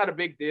 Like, oh, it's not a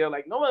big deal.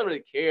 Like, no one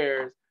really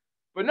cares.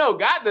 But no,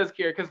 God does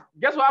care, because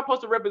guess what I'm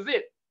supposed to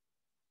represent?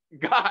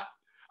 God.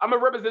 I'm a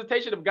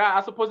representation of God.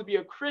 I'm supposed to be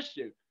a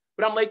Christian,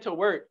 but I'm late to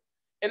work.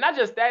 And not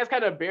just that, it's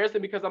kind of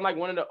embarrassing because I'm like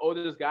one of the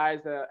oldest guys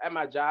at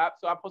my job.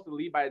 So I'm supposed to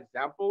lead by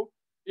example.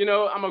 You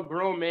know, I'm a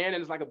grown man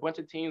and it's like a bunch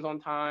of teens on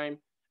time.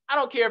 I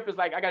don't care if it's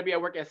like I got to be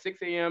at work at 6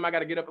 a.m. I got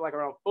to get up at like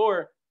around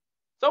 4.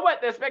 So what?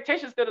 The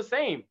expectation's still the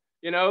same,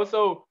 you know?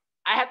 So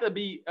I have to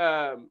be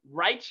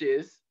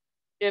righteous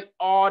in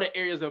all the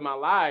areas of my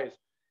lives.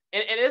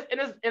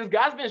 And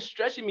God's been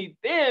stretching me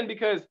thin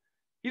because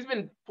he's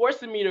been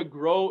forcing me to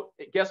grow,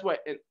 guess what,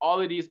 in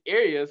all of these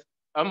areas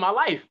of my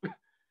life.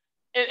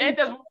 And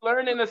that's what we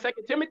learned in the 2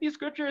 Timothy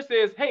scripture. It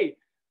says, hey,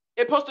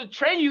 it's supposed to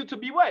train you to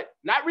be what?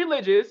 Not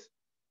religious.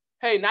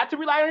 Hey, not to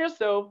rely on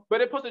yourself,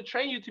 but it's supposed to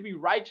train you to be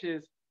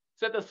righteous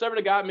so that the servant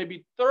of God may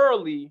be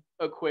thoroughly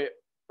equipped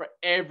for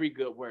every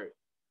good work.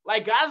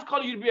 Like, God is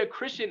calling you to be a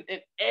Christian in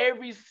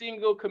every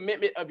single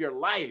commitment of your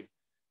life,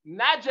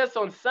 not just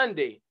on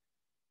Sunday.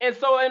 And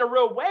so in a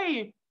real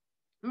way,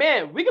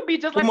 man, we could be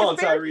just like the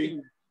Pharisees.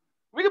 Tyré.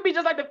 We could be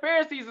just like the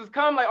Pharisees. It's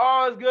come like,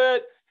 oh, it's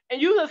good.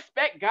 And you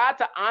expect God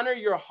to honor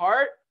your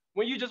heart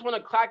when you just want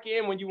to clock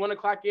in, when you want to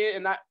clock in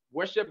and not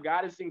worship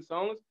God and sing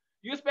songs.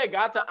 You expect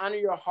God to honor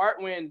your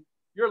heart when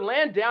you're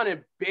laying down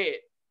in bed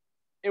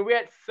and we're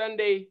at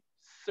Sunday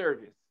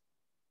service.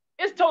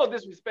 It's total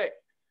disrespect.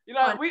 You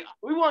know,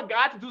 we want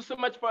God to do so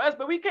much for us,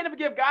 but we can't even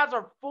give God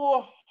our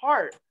full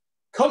heart.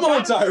 Come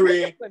on,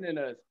 Tyré.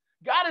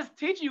 God is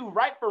teaching you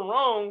right from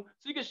wrong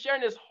so you can share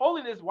in this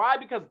holiness. Why?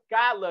 Because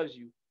God loves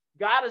you.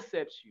 God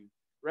accepts you,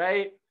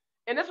 right?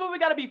 And that's what we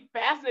got to be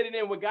fascinated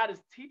in, what God is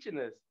teaching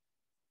us.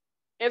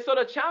 And so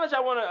the challenge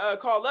I want to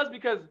call us,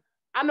 because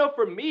I know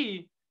for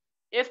me,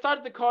 it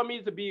started to call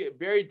me to be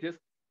very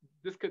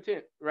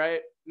discontent,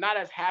 right? Not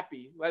as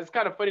happy. Like, it's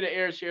kind of funny that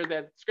Aaron shares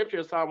that scripture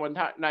in Psalm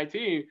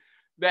 119,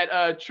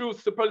 that true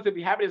superlative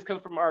happiness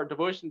comes from our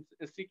devotion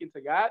and seeking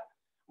to God.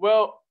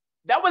 Well,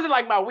 that wasn't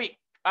like my week,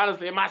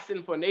 honestly, in my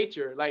sinful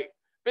nature. Like,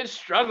 been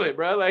struggling,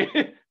 bro. Like,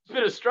 it's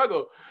been a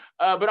struggle.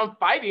 But I'm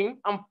fighting.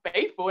 I'm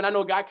faithful, and I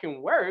know God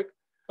can work.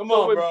 Come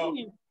on, bro.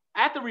 Me,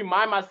 I have to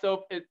remind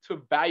myself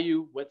to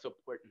value what's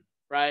important,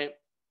 right?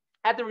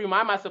 I have to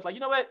remind myself, like,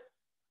 you know what?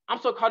 I'm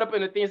so caught up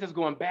in the things that's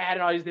going bad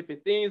and all these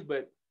different things,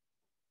 but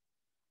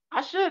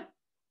I should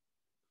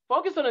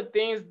focus on the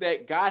things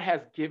that God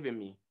has given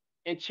me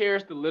and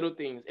cherish the little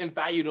things and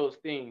value those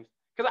things.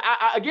 Because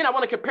I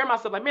want to compare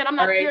myself, like, man, I'm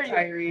not there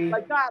yet.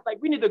 Like, God, like,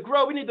 we need to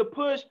grow, we need to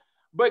push,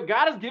 but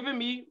God has given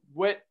me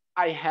what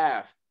I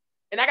have,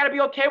 and I got to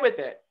be okay with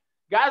that.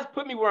 God's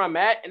put me where I'm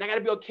at, and I got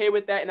to be okay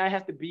with that, and that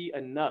has to be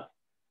enough,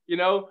 you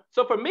know?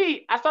 So for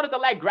me, I started to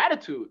lack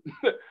gratitude,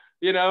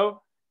 you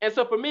know? And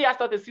so for me, I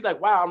started to see,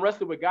 like, wow, I'm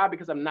wrestling with God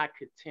because I'm not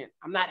content.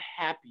 I'm not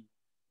happy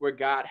where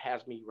God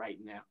has me right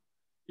now,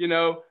 you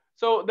know?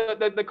 So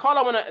the call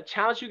I want to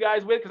challenge you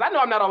guys with, because I know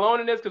I'm not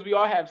alone in this, because we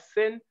all have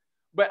sin,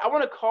 but I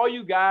want to call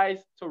you guys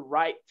to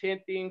write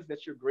 10 things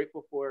that you're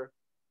grateful for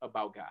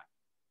about God.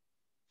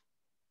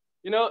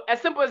 You know,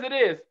 as simple as it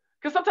is,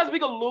 because sometimes we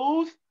can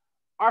lose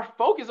our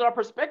focus and our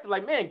perspective.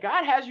 Like, man,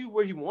 God has you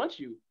where he wants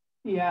you.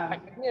 Yeah.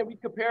 Like, again, we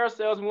compare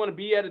ourselves. We want to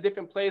be at a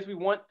different place. We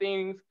want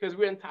things because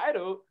we're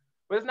entitled,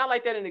 but it's not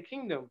like that in the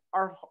kingdom.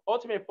 Our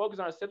ultimate focus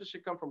on ourselves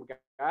should come from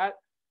God.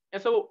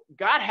 And so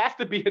God has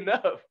to be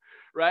enough,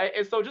 right?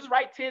 And so just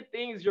write 10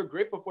 things you're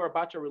grateful for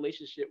about your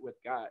relationship with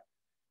God.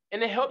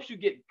 And it helps you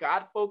get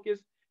God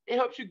focused. It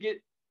helps you get,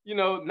 you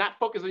know, not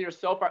focus on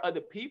yourself or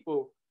other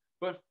people,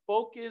 but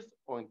focus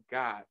on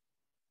God.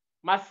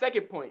 My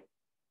second point,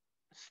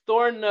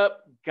 storing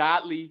up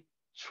godly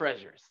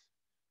treasures.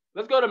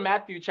 Let's go to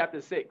Matthew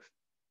chapter 6.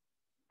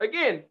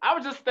 Again, I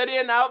was just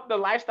studying out the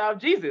lifestyle of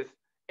Jesus.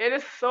 And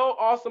it's so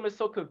awesome. It's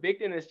so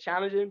convicting. It's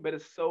challenging, but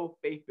it's so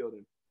faith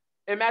building.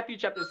 In Matthew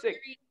chapter 6.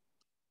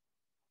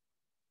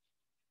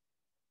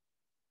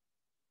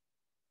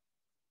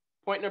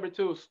 Point number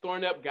 2,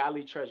 storing up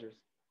godly treasures.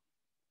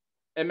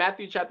 In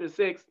Matthew chapter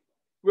 6,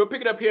 we'll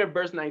pick it up here in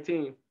verse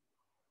 19.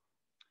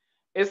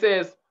 It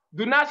says,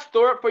 do not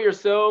store up for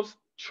yourselves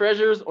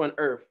treasures on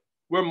earth,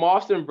 where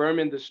moths and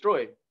vermin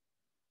destroy,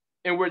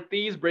 and where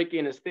thieves break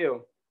in and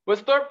steal. But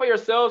store up for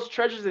yourselves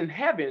treasures in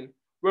heaven,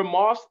 where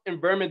moths and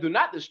vermin do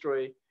not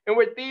destroy, and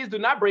where thieves do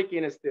not break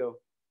in and steal.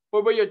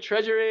 For where your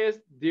treasure is,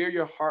 there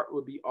your heart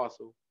will be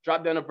also.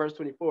 Drop down to verse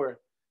 24.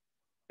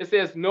 It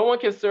says, no one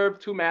can serve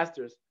two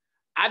masters.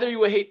 Either you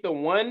will hate the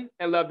one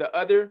and love the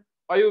other,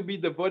 or you will be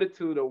devoted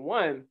to the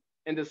one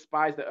and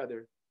despise the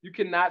other. You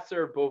cannot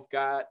serve both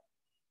God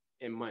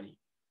and money.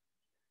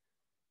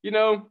 You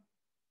know,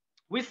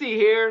 we see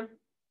here,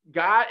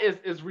 God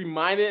is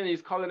reminding, and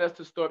he's calling us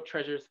to store up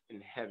treasures in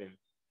heaven.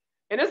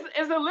 And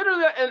it's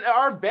literally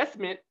our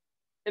investment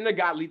in the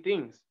godly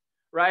things,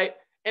 right?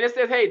 And it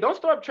says, hey, don't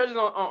store up treasures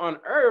on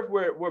earth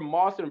where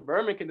moths and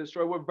vermin can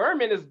destroy. Where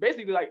vermin is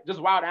basically like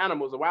just wild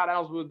animals. The wild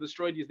animals will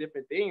destroy these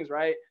different things,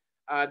 right?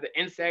 The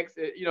insects,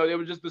 you know, they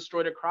would just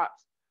destroy the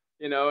crops,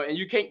 you know, and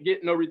you can't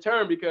get no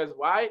return because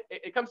why?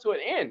 It comes to an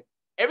end.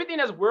 Everything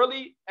that's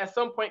worldly at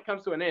some point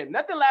comes to an end.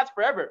 Nothing lasts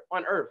forever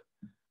on earth.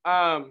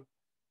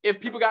 If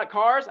people got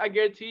cars, I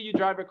guarantee you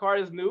drive your car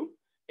is new.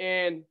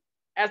 And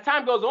as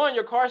time goes on,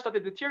 your car starts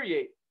to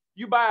deteriorate.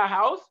 You buy a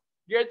house,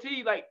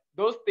 guarantee like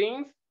those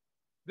things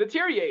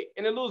deteriorate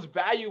and it lose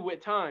value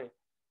with time,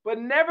 but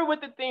never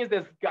with the things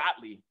that's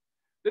godly.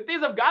 The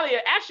things of godly,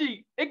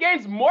 it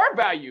gains more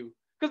value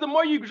because the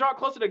more you draw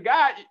closer to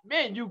God,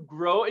 man, you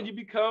grow and you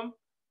become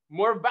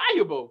more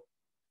valuable.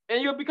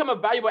 And you'll become a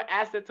valuable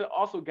asset to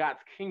also God's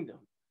kingdom,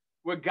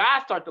 where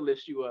God starts to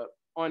lift you up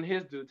on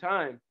his due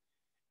time.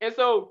 And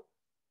so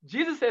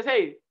Jesus says,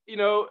 hey, you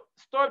know,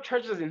 store up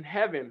treasures in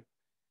heaven.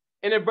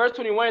 And in verse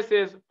 21, it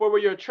says, for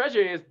where your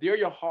treasure is, there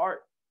your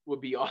heart will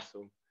be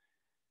also.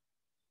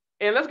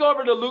 And let's go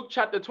over to Luke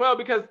chapter 12,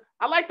 because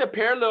I like the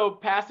parallel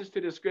passage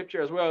to the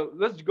scripture as well.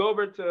 Let's go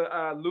over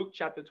to Luke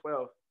chapter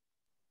 12.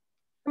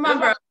 Come on,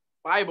 bro.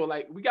 Bible,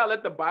 like we got to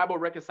let the Bible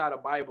reconcile the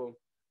Bible.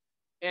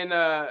 And,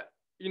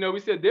 you know, we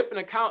see a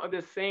different account of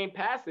this same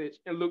passage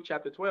in Luke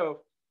chapter 12.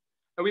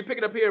 And we pick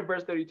it up here in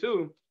verse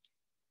 32.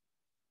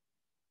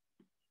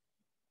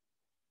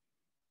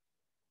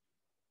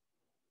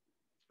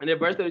 And in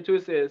verse 32,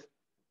 it says,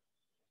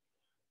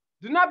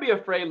 do not be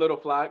afraid, little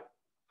flock,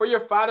 for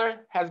your Father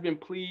has been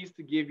pleased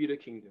to give you the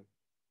kingdom.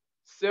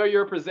 Sell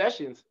your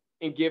possessions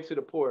and give to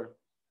the poor.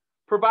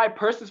 Provide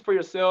purses for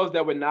yourselves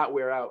that would not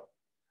wear out,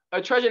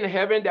 a treasure in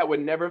heaven that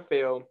would never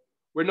fail,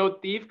 where no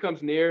thief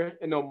comes near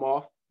and no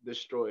moth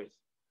destroys.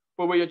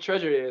 For where your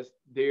treasure is,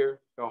 there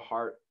your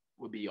heart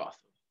will be also.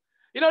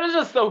 This is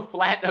just so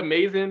flat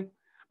amazing.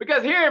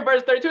 Because here in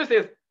verse 32 it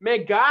says,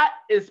 man, God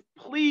is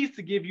pleased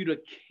to give you the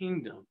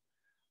kingdom.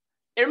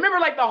 And remember,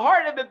 like the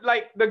heart of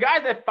the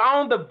guys that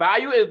found the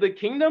value of the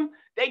kingdom,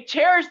 they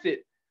cherished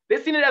it. They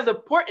seen it as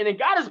important. And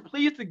God is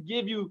pleased to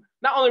give you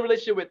not only a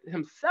relationship with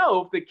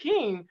himself, the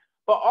king,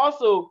 but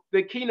also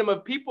the kingdom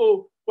of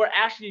people who are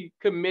actually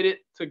committed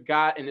to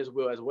God and his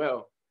will as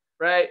well.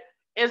 Right.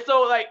 And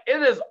so like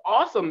it is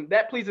awesome.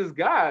 That pleases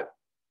God.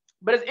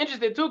 But it's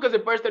interesting too, because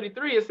in verse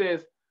 33, it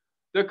says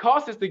the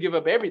cost is to give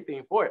up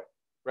everything for it.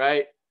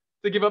 Right.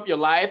 To give up your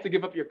life, to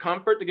give up your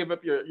comfort, to give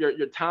up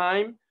your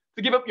time,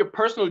 to give up your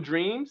personal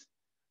dreams,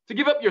 to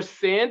give up your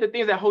sin, the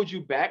things that hold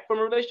you back from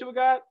a relationship with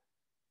God.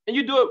 And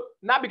you do it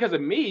not because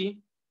of me.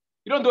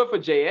 You don't do it for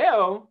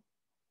JL.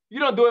 You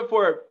don't do it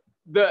for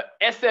the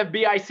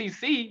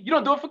SFBICC. You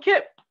don't do it for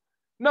Kip.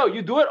 No,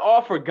 you do it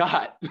all for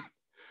God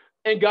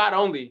and God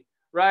only,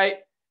 right?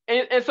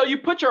 And so you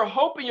put your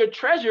hope and your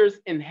treasures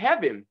in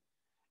heaven,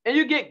 and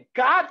you get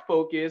God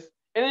focused,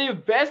 and then you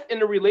invest in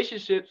the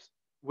relationships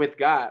with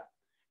God.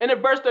 And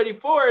in verse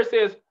 34, it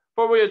says,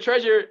 for where your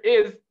treasure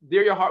is,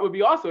 there your heart will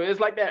be also. It's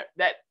like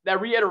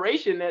that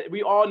reiteration that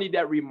we all need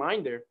that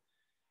reminder.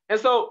 And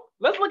so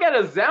let's look at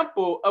an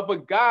example of a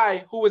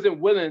guy who wasn't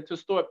willing to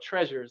store up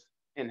treasures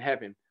in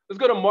heaven. Let's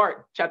go to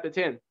Mark chapter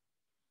 10.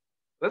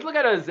 Let's look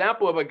at an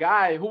example of a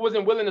guy who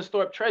wasn't willing to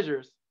store up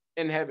treasures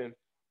in heaven.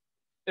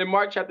 In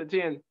Mark chapter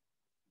 10.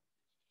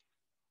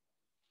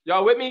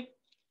 Y'all with me?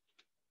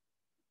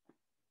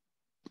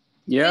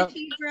 Yeah.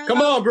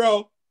 Come on,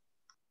 bro.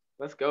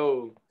 Let's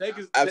go.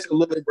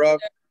 Absolutely, bro.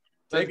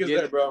 Take us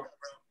there, bro.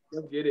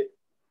 Let's get it.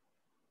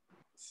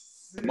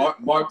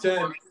 Mark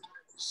 10.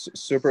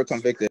 Super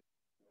convicted.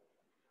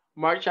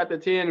 Mark chapter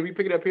 10, we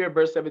pick it up here,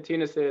 verse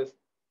 17, it says,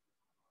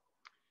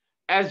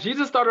 as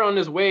Jesus started on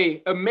his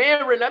way, a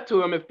man ran up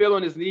to him and fell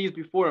on his knees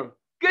before him.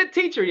 Good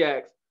teacher, he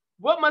asked,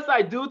 what must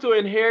I do to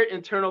inherit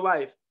eternal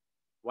life?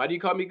 Why do you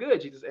call me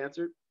good? Jesus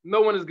answered,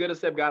 no one is good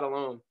except God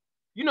alone.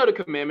 You know the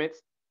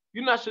commandments.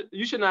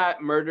 You should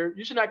not murder.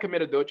 You should not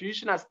commit adultery. You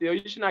should not steal.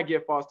 You should not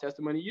give false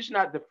testimony. You should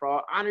not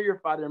defraud. Honor your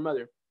father and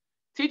mother.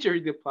 Teacher,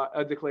 he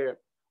declared,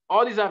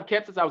 all these I've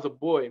kept since I was a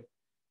boy.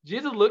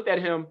 Jesus looked at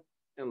him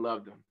and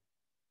loved him.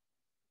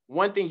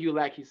 One thing you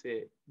lack, he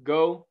said,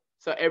 go,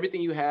 sell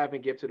everything you have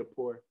and give to the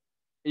poor,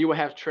 and you will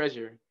have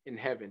treasure in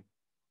heaven.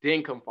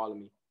 Then come follow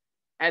me.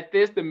 At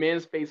this, the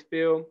man's face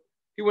fell.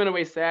 He went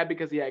away sad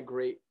because he had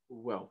great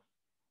wealth.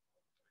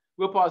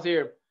 We'll pause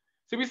here.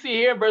 So we see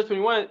here in verse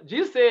 21,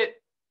 Jesus said,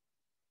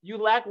 you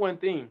lack one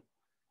thing.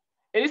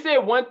 And he said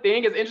one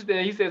thing. It's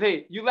interesting. He says,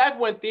 hey, you lack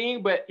one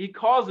thing, but he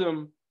calls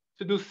him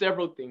to do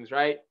several things,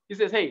 right? He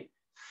says, hey,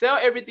 sell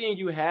everything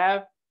you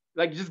have.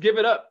 Like, just give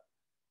it up.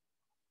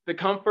 The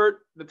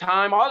comfort, the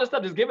time, all this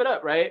stuff, just give it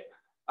up, right?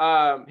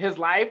 His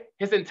life,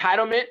 his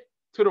entitlement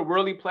to the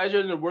worldly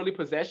pleasures and the worldly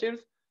possessions,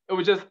 it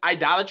was just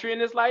idolatry in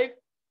his life.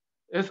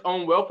 His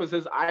own wealth was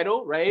his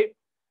idol, right?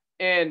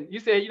 And he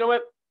said, you know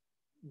what?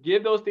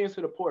 Give those things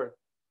to the poor.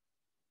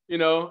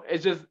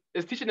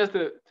 It's teaching us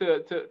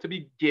to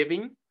be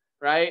giving,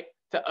 right?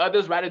 To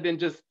others rather than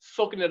just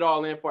soaking it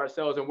all in for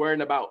ourselves and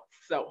worrying about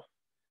self.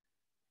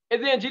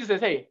 And then Jesus says,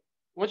 hey,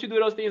 once you do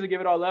those things and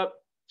give it all up,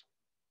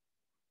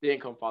 then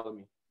come follow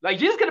me. Like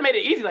Jesus could have made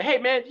it easy. Like, hey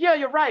man, yeah,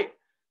 you're right.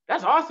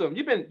 That's awesome.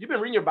 You've been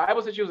reading your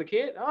Bible since you was a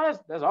kid. Oh,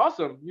 that's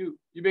awesome. You've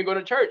been going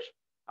to church.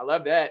 I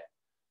love that.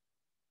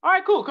 All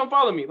right, cool. Come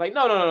follow me. Like,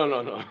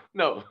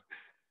 no.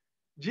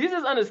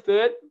 Jesus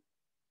understood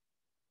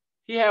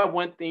he had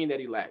one thing that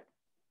he lacked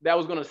that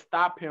was going to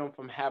stop him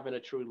from having a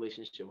true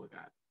relationship with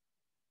God.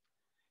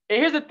 And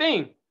here's the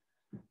thing.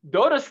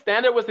 Though the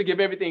standard was to give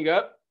everything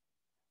up,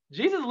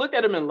 Jesus looked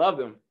at him and loved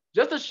him.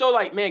 Just to show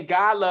like, man,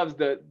 God loves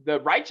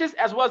the righteous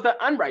as well as the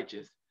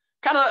unrighteous.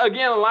 Kind of,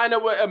 again, line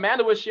up what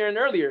Amanda was sharing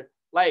earlier.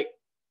 Like,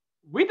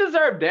 we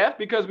deserve death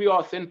because we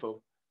all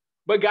sinful.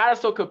 But God is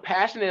so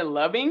compassionate and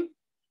loving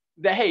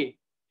that, hey,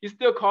 he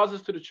still calls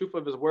us to the truth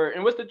of his word.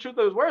 And what's the truth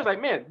of his word? It's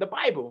like, man, the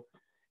Bible.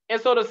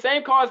 And so the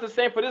same call is the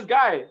same for this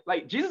guy.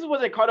 Like, Jesus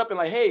wasn't caught up in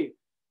like, hey,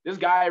 this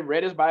guy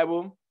read his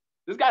Bible.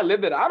 This guy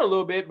lived it out a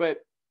little bit, but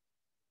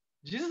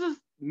Jesus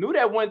knew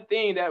that one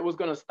thing that was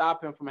going to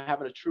stop him from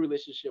having a true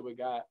relationship with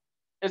God.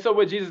 And so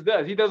what Jesus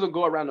does, he doesn't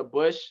go around the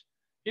bush.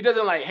 He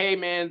doesn't like, hey,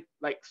 man,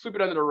 like sweep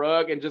it under the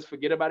rug and just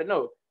forget about it.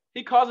 No,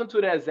 he calls him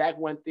to that exact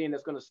one thing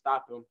that's going to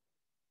stop him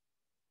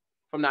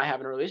from not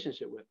having a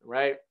relationship with him,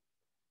 right?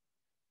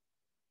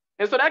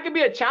 And so that could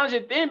be a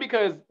challenging thing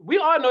because we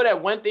all know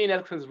that one thing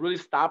that can really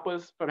stop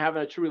us from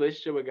having a true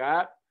relationship with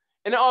God.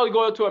 And it all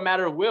goes to a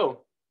matter of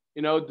will.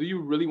 Do you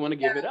really want to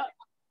give it up?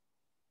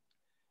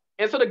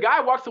 And so the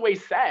guy walks away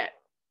sad.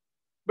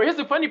 But here's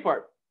the funny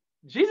part.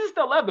 Jesus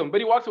still loved him,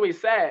 but he walks away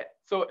sad.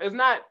 So it's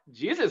not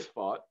Jesus'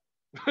 fault,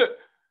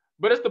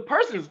 but it's the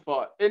person's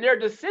fault in their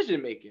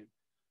decision making.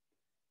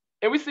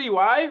 And we see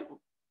why.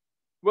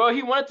 Well,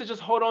 he wanted to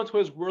just hold on to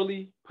his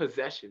worldly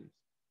possessions.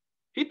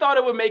 He thought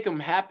it would make him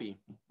happy.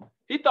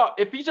 He thought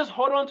if he just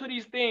hold on to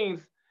these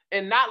things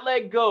and not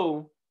let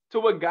go to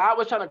what God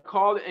was trying to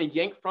call and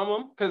yank from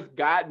him, because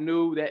God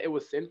knew that it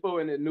was sinful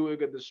and it knew it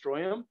could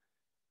destroy him,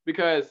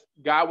 because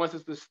God wants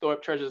us to store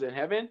up treasures in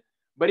heaven,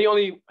 but he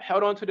only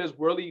held on to this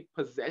worldly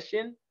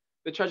possession,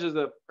 the treasures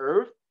of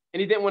earth, and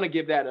he didn't want to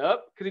give that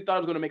up because he thought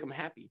it was going to make him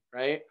happy,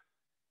 right?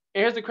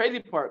 And here's the crazy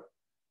part.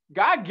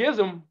 God gives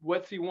him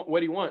what he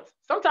wants.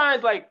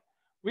 Sometimes, like,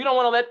 we don't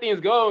want to let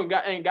things go,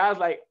 and God's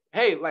like,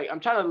 hey, like, I'm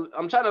trying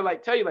to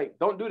like tell you, like,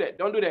 don't do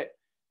that.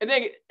 And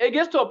then it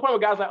gets to a point where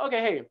God's like,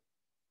 okay, hey,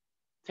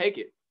 take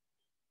it.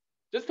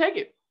 Just take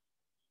it.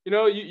 You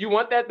know, you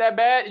want that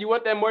bad? You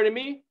want that more than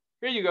me?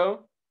 Here you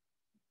go.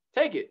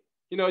 Take it.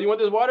 You know, you want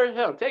this water?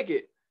 Hell, take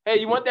it. Hey,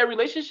 you want that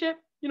relationship?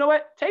 You know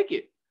what? Take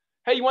it.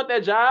 Hey, you want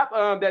that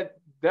job that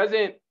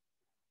doesn't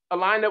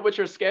align up with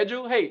your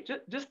schedule? Hey,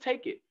 just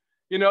take it.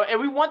 You know, and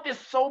we want this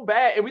so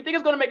bad, and we think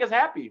it's going to make us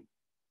happy.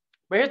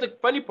 But here's the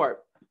funny part.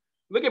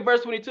 Look at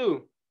verse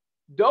 22.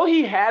 Though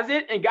he has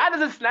it, and God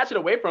doesn't snatch it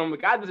away from him.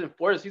 God doesn't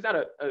force. He's not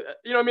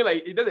you know what I mean?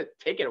 Like, he doesn't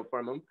take it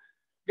from him.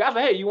 God's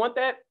like, hey, you want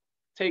that?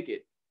 Take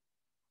it.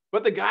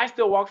 But the guy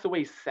still walks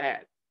away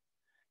sad.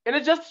 And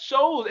it just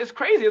shows, it's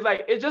crazy. It's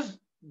like, it just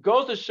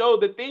goes to show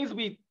the things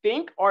we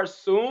think or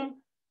assume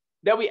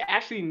that we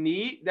actually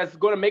need that's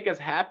going to make us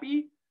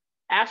happy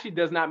actually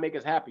does not make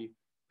us happy.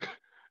 You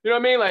know what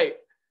I mean? Like,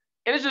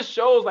 and it just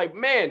shows, like,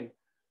 man,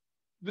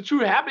 the true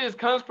happiness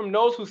comes from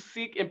those who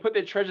seek and put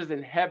their treasures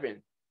in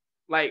heaven.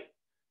 Like,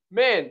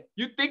 man,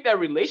 you think that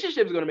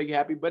relationship is going to make you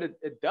happy, but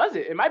it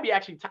doesn't. It might be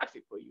actually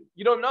toxic for you.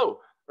 You don't know,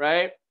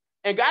 right?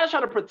 And God is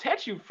trying to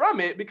protect you from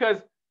it because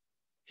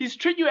he's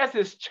treating you as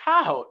his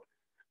child,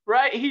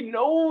 right? He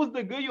knows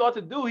the good you ought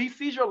to do. He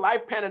sees your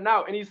life panning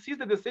out, and he sees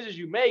the decisions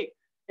you make.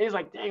 And he's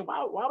like, dang,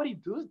 why would he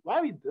do this? Why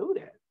would he do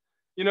that?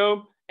 You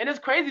know? And it's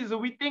crazy. So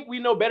we think we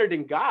know better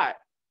than God.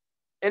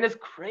 And it's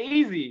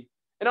crazy.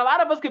 And a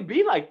lot of us could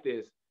be like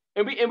this.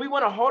 And we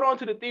want to hold on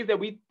to the things that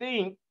we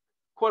think,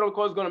 quote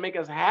unquote, is going to make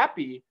us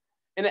happy.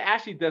 And it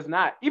actually does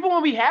not. Even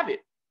when we have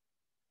it.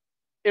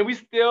 And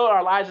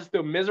our lives are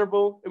still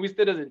miserable. And we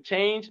still doesn't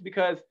change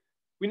because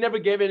we never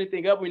gave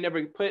anything up. We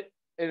never put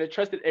and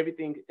trusted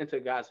everything into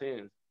God's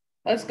hands.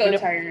 Let's go,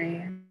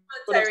 Tyré.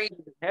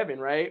 Heaven,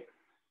 right?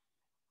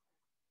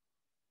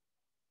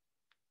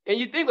 And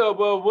you think,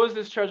 well, was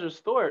this treasure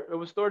stored? It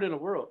was stored in the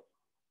world.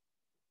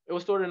 It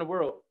was stored in the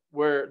world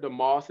where the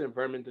moths and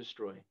vermin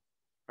destroy,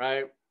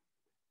 right?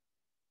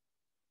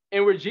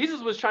 And where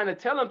Jesus was trying to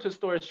tell him to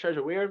store his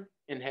treasure, where?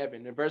 In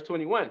heaven. In verse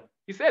 21.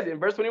 He says it in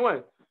verse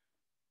 21.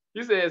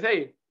 He says,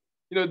 hey,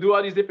 you know, do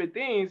all these different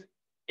things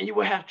and you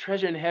will have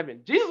treasure in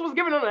heaven. Jesus was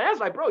giving him an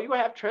answer like, bro, you will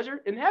have treasure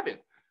in heaven.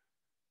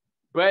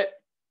 But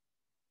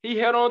he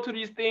held on to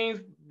these things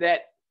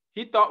that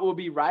he thought would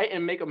be right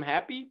and make him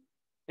happy.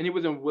 And he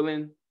wasn't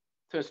willing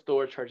to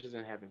store treasures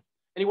in heaven.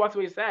 And he walks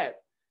away sad.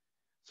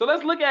 So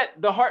let's look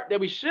at the heart that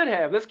we should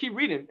have. Let's keep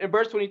reading. In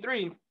verse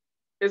 23,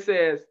 it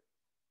says,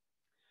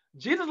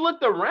 Jesus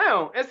looked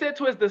around and said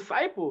to his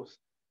disciples,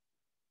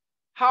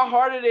 how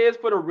hard it is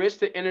for the rich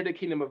to enter the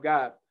kingdom of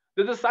God.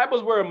 The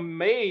disciples were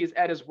amazed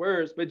at his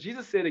words, but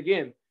Jesus said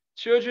again,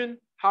 children,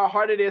 how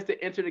hard it is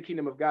to enter the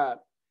kingdom of God.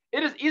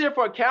 It is easier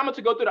for a camel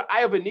to go through the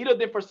eye of a needle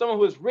than for someone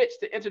who is rich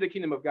to enter the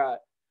kingdom of God.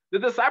 The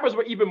disciples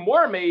were even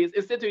more amazed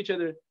and said to each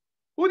other,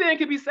 who then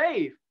can be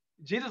saved?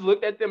 Jesus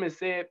looked at them and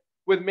said,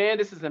 with man,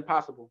 this is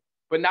impossible,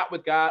 but not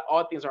with God.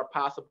 All things are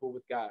possible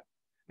with God.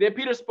 Then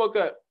Peter spoke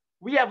up,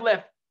 we have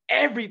left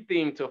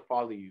everything to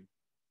follow you.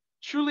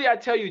 Truly, I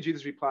tell you,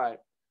 Jesus replied,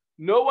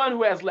 no one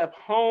who has left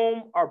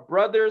home, our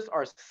brothers,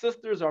 our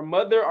sisters, our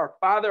mother, our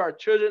father, our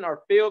children,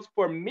 our fields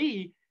for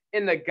me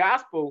in the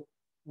gospel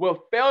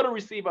will fail to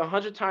receive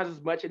 100 times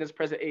as much in this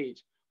present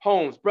age.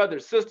 Homes,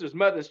 brothers, sisters,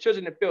 mothers,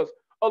 children, and fields,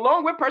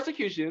 along with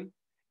persecution,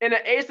 in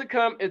the age to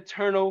come,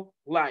 eternal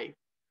life.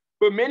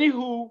 But many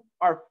who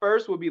are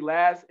first will be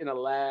last, and the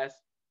last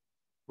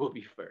will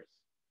be first.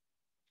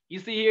 You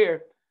see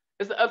here,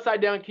 it's the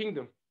upside down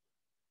kingdom.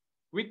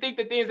 We think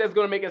the things that's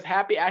going to make us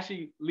happy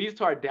actually leads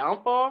to our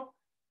downfall.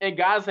 And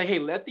God say, hey,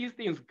 let these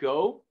things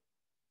go.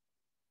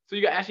 So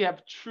you can actually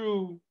have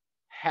true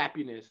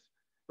happiness,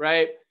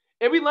 right?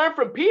 And we learn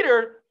from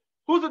Peter,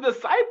 who's a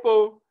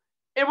disciple,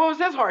 and what was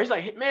his heart? He's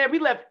like, hey, man, we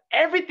left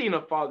everything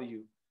to follow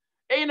you.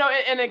 And, you know,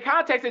 and in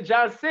context in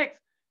John 6,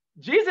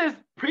 Jesus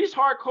preached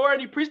hardcore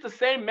and he preached the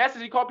same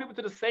message. He called people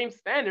to the same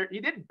standard. He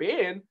didn't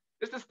bend.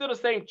 This is still the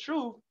same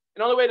truth.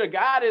 And the only way to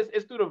God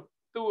is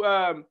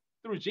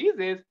through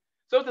Jesus.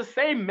 So it's the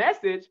same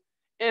message.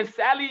 And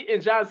sadly,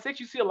 in John 6,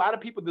 you see a lot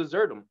of people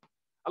desert him.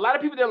 A lot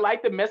of people didn't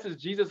like the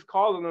message Jesus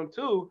called on them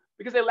to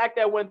because they lacked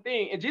that one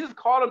thing. And Jesus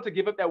called them to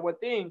give up that one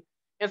thing.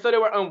 And so they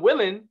were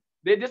unwilling.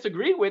 They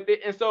disagreed with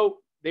it. And so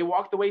they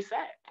walked away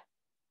sad.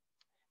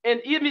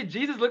 And even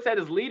Jesus looks at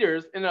his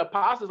leaders and the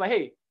apostles like,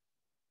 hey,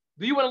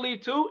 do you want to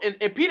leave too?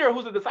 And Peter,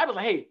 who's a disciple,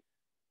 like, hey,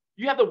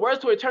 you have the words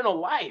to eternal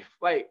life.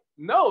 Like,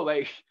 no,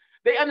 like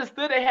they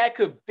understood, they had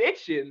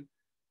conviction.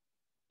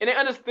 And they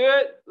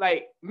understood,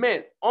 like,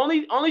 man,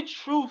 only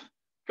truth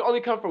can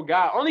only come from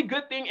God. Only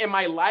good thing in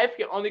my life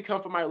can only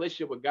come from my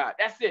relationship with God.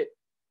 That's it.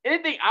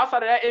 Anything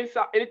outside of that,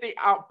 anything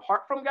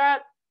apart from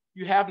God,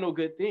 you have no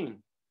good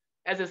thing.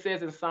 As it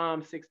says in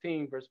Psalm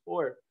 16, verse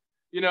 4.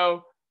 You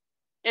know,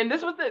 and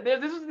this was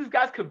this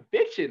guy's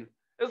conviction.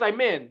 It was like,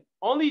 man,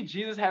 only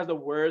Jesus has the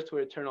words to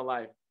eternal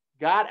life.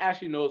 God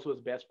actually knows what's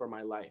best for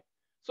my life.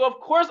 So of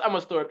course I'm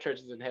gonna store up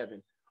treasures in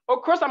heaven.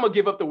 Of course I'm gonna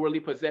give up the worldly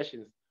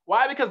possessions.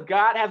 Why? Because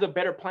God has a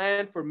better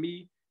plan for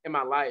me in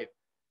my life.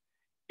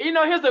 You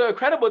know, here's the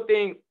incredible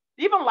thing,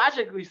 even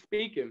logically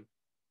speaking,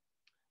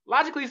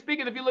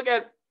 if you look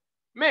at,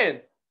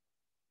 man,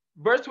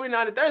 verse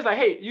 29 and 30 is like,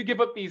 hey, you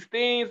give up these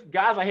things.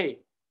 God's like, hey,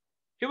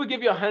 he will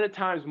give you 100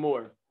 times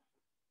more.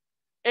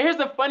 And here's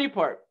the funny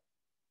part.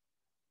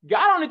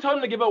 God only told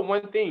him to give up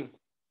one thing.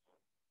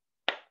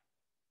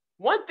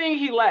 One thing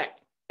he lacked.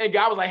 And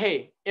God was like,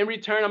 hey, in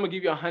return, I'm going to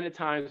give you 100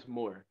 times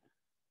more.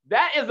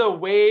 That is a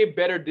way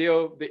better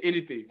deal than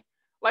anything.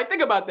 Like,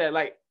 think about that.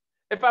 Like,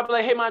 if I be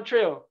like, hey,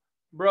 Montreal,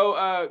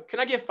 bro, can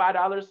I get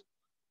 $5?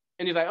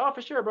 And he's like, oh,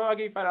 for sure, bro, I'll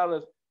give you $5.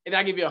 And then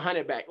I give you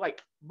 100 back.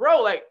 Like,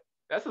 bro, like,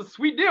 that's a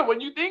sweet deal.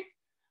 When you think,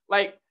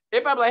 like,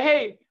 if I'm like,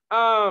 hey,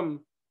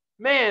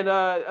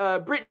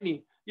 man,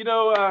 Brittany, you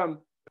know,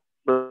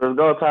 let's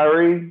go,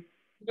 Tyré.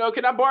 You know,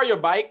 can I borrow your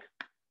bike?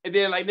 And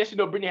then, like, next you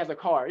know, Brittany has a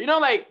car. You know,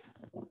 like,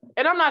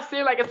 and I'm not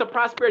saying like it's a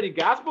prosperity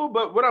gospel,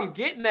 but what I'm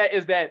getting at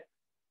is that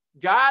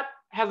God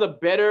has a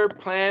better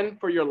plan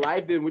for your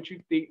life than what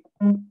you think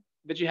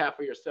that you have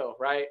for yourself,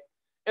 right?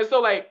 And so,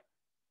 like,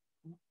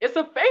 it's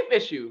a faith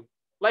issue.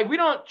 Like, we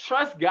don't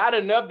trust God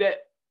enough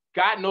that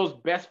God knows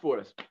best for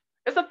us.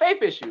 It's a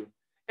faith issue.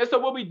 And so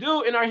what we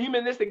do in our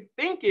humanistic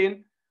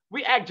thinking,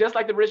 we act just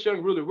like the rich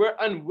young ruler. We're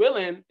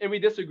unwilling and we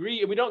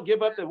disagree and we don't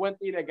give up the one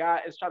thing that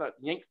God is trying to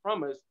yank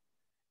from us.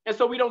 And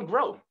so we don't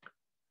grow.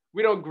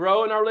 We don't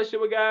grow in our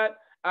relationship with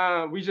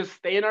God. We just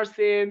stay in our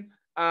sin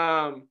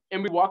and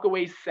we walk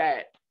away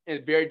sad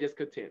and very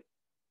discontent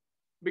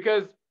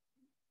because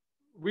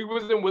we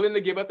wasn't willing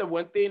to give up the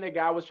one thing that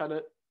God was trying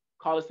to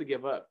call us to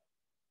give up.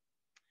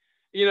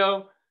 You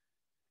know,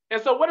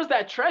 and so what is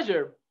that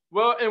treasure?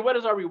 Well, and what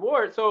is our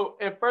reward? So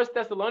in 1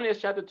 Thessalonians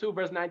chapter 2,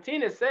 verse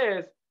 19, it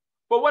says,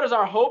 "For what is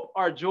our hope,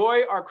 our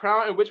joy, our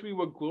crown, in which we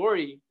will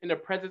glory in the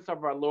presence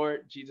of our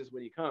Lord Jesus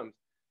when he comes?"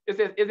 It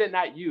says, "Is it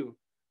not you?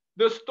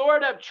 The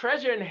stored up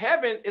treasure in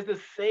heaven is the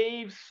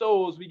saved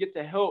souls we get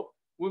to help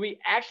when we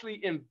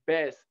actually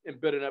invest in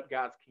building up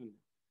God's kingdom,"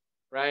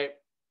 right?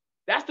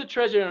 That's the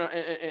treasure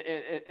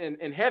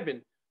in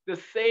heaven, the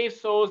saved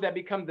souls that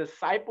become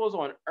disciples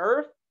on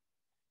earth.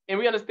 And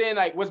we understand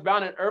like what's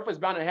bound in earth is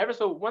bound in heaven.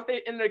 So once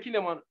they enter the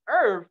kingdom on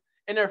earth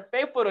and they're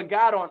faithful to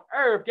God on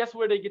earth, guess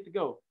where they get to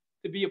go?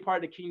 To be a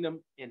part of the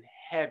kingdom in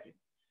heaven.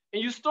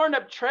 And you're storing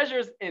up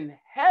treasures in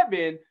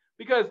heaven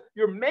because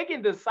you're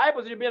making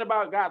disciples. You're being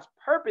about God's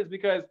purpose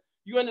because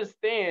you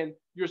understand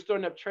you're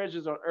storing up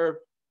treasures on earth,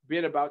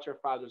 being about your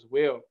Father's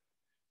will.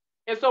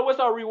 And so what's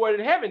our reward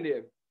in heaven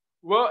then?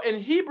 Well,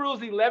 in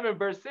Hebrews 11,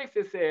 verse 6,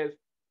 it says,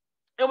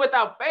 "And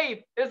without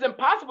faith, it is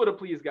impossible to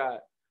please God.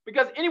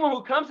 Because anyone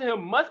who comes to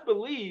him must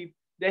believe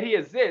that he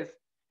exists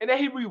and that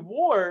he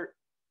rewards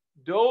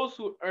those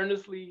who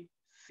earnestly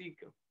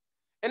seek him."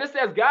 And it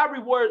says God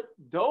rewards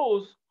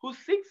those who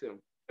seeks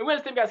him. And we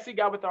understand we got to seek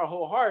God with our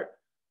whole heart.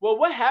 Well,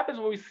 what happens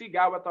when we seek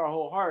God with our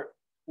whole heart?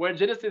 Well, in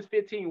Genesis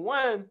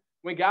 15:1,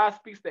 when God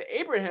speaks to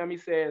Abraham, he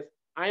says,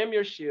 "I am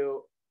your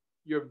shield,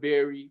 your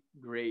very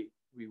great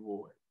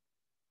reward."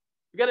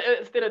 We got to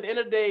understand at the end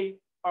of the day,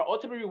 our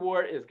ultimate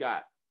reward is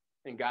God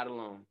and God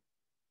alone.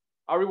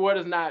 Our reward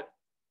is not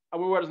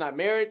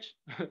marriage.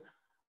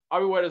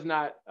 Our reward is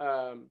not,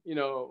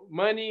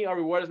 money. Our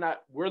reward is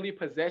not worldly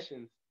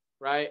possessions,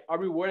 right? Our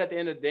reward at the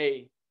end of the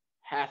day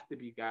has to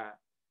be God.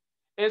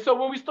 And so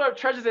when we store up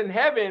treasures in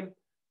heaven,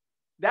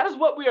 that is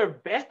what we are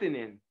investing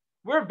in.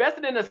 We're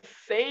investing in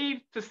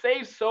to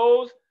save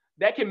souls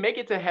that can make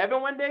it to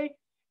heaven one day.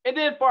 And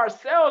then for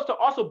ourselves to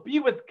also be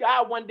with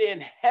God one day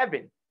in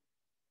heaven.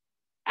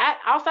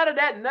 Outside of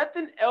that,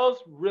 nothing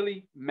else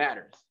really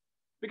matters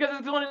because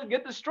it's going to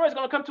get destroyed. It's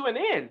going to come to an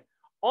end.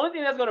 Only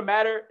thing that's going to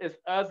matter is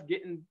us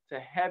getting to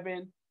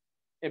heaven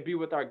and be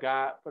with our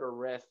God for the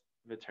rest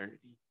of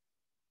eternity.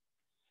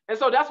 And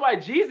so that's why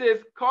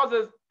Jesus calls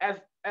us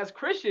as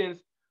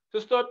Christians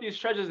to store up these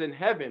treasures in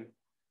heaven,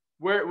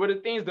 where the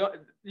things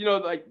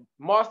don't, like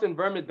moss and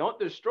vermin don't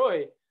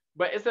destroy,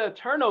 but it's an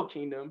eternal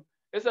kingdom.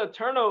 It's an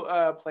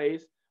eternal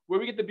place where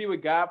we get to be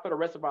with God for the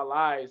rest of our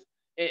lives.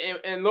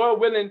 And Lord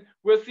willing,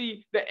 we'll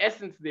see the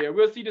Essence there.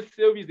 We'll see the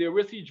Sylvies there.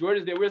 We'll see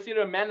Georges there. We'll see the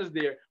Amandas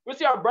there. We'll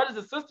see our brothers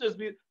and sisters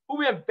who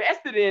we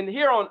invested in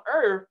here on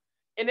earth,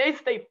 and they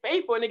stay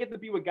faithful and they get to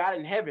be with God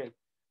in heaven.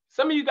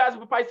 Some of you guys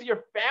will probably see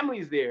your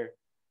families there.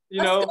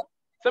 Some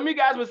of you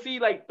guys will see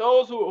like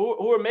those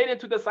who are made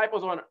into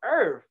disciples on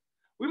earth.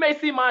 We may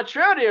see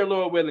Montreal there,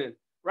 Lord willing,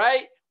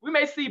 right? We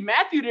may see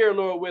Matthew there,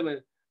 Lord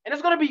willing. And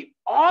it's going to be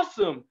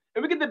awesome.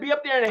 And we get to be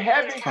up there in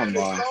heaven. Come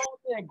on.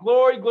 And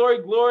glory,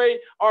 glory, glory.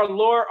 Our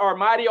Lord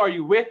Almighty, are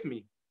you with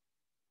me?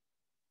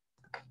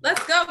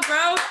 Let's go,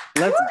 bro.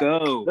 Let's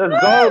go.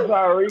 Let's go,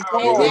 Tyré.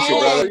 Come on, with you,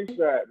 brother. Appreciate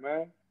that,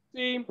 man.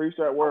 See,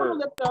 Appreciate that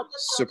word.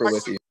 Super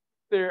with you.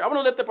 sister, I want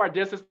to lift up our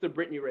dear sister,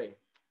 Brittany Ray.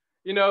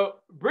 You know,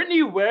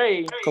 Brittany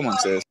Ray. Come on,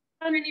 sis.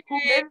 Who made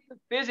the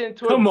decision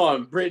to Come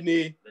on,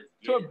 Brittany.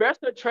 To invest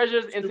her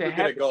treasures into Super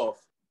heaven. good at golf.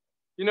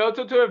 You know,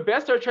 to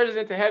invest her treasures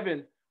into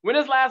heaven. When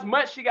this last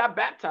month she got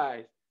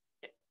baptized,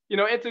 you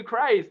know, into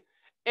Christ.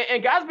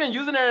 And God's been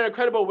using her in an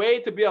incredible way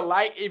to be a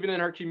light, even in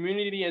her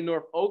community in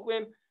North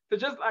Oakland, to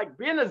just like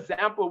be an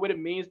example of what it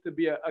means to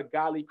be a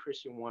godly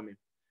Christian woman.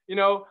 You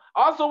know,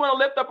 I also want to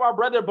lift up our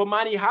brother,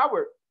 Bomani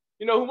Howard,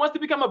 you know, who wants to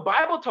become a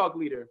Bible talk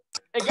leader.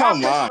 And God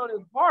put it on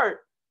his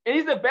heart, and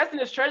he's investing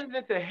his treasures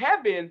into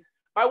heaven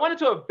by wanting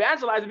to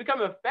evangelize and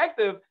become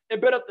effective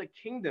and build up the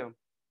kingdom.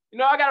 You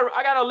know, I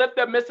gotta lift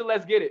up Mr.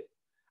 Let's Get It.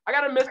 I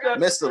gotta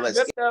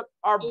lift up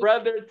our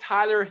brother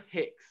Tyler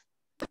Hicks.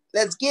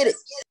 Let's get it.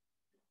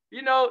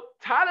 You know,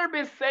 Tyler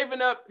been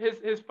saving up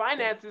his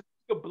finances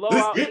to blow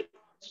out his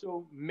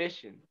special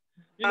mission.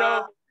 You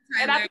know,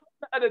 and I told him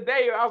the other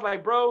day, I was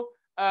like, bro,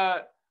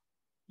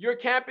 your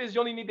campus, you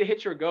only need to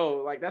hit your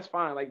goal. Like, that's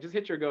fine. Like, just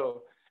hit your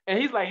goal. And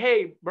he's like,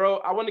 hey, bro,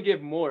 I want to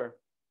give more.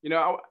 You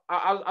know,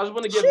 I just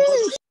want to give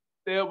more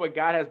still what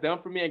God has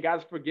done for me, and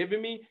God's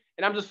forgiven me.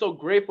 And I'm just so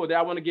grateful that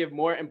I want to give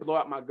more and blow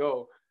out my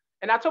goal.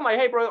 And I told him, like,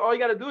 hey, bro, all you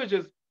got to do is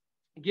just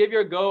give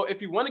your goal. If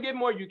you want to give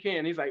more, you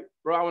can. He's like,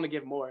 bro, I want to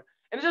give more.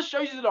 And it just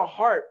shows you the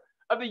heart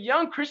of the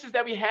young Christians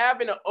that we have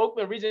in the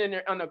Oakland region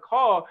on the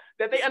call,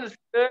 that they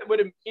understood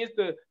what it means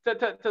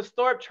to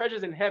store up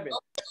treasures in heaven.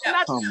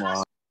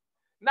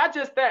 Not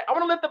just that. I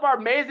want to lift up our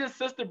amazing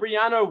sister,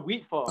 Brianna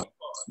Wheatfall.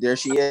 There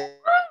she is.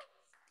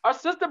 Our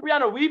sister,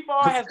 Brianna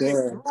Wheatfall, has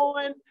been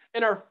growing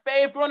in her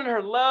faith, growing in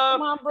her love.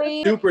 Come on,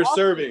 Bree. Super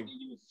serving.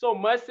 You so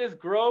much, sis,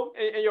 grow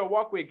in your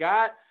walk with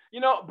God.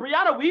 You know,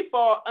 Brianna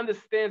Wheatfall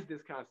understands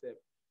this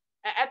concept.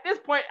 At this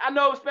point, I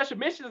know special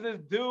missions is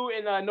due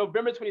in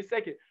November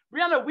 22nd.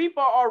 Brianna Wheatfall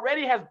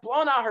already has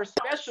blown out her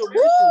special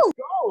missions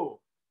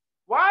goal.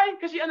 Why?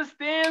 Because she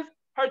understands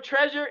her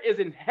treasure is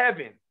in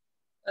heaven.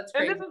 That's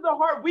and great. This is the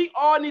heart we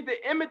all need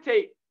to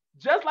imitate,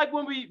 just like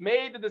when we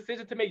made the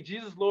decision to make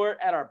Jesus Lord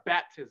at our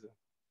baptism.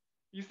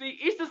 You see,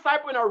 each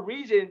disciple in our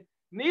region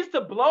needs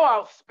to blow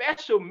out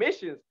special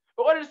missions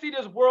in order to see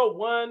this world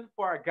won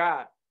for our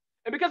God.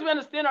 And because we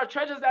understand our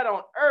treasures that are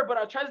on earth, but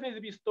our treasures need to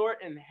be stored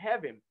in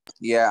heaven.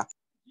 Yeah.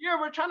 Here,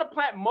 we're trying to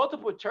plant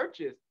multiple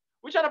churches.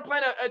 We're trying to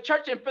plant a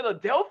church in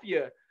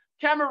Philadelphia,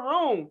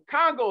 Cameroon,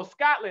 Congo,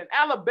 Scotland,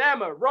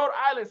 Alabama, Rhode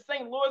Island,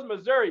 St. Louis,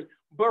 Missouri,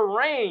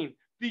 Bahrain,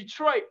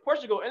 Detroit,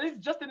 Portugal. And this is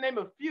just to name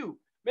a few.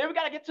 Man, we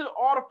got to get to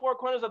all the four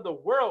corners of the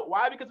world.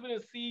 Why? Because we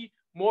can see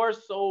more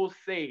souls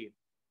saved.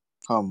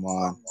 Come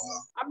on.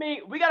 I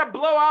mean, we got to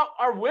blow out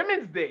our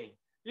Women's Day.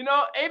 You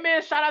know,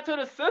 amen. Shout out to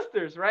the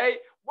sisters, right?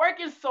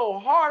 Working so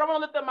hard. I want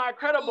to lift up my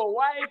incredible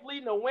wife,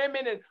 leading the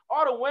women, and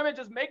all the women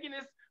just making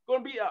this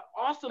going to be an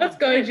awesome Let's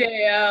event, go,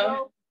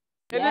 JL.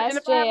 you know? Yes,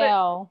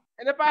 JL.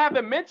 And if I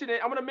haven't mentioned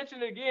it, I'm going to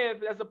mention it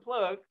again as a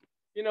plug.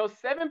 You know,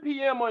 7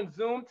 p.m. on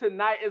Zoom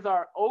tonight is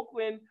our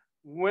Oakland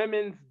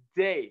Women's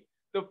Day,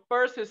 the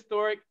first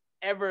historic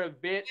ever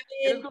event.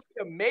 And it's going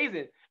to be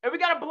amazing. And we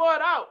got to blow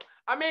it out.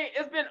 I mean,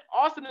 it's been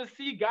awesome to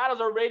see God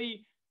has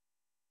already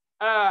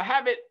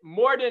have it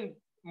more than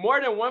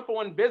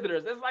one-for-one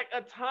visitors. It's like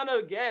a ton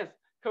of guests,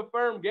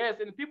 confirmed guests,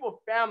 and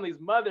people, families,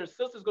 mothers,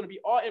 sisters, going to be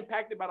all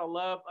impacted by the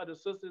love of the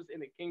sisters in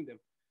the kingdom,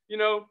 you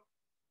know?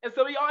 And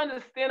so we all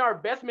understand our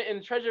investment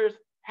in treasures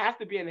has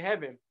to be in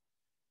heaven.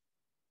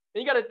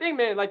 And you got to think,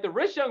 man, like the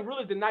rich young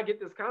rulers did not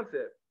get this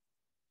concept.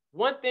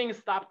 One thing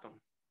stopped them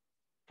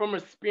from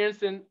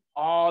experiencing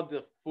all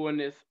the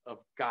fullness of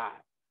God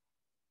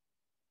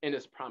and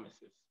his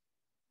promises.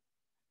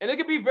 And it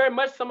could be very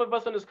much some of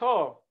us on this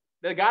call,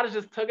 that God is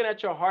just tugging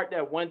at your heart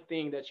that one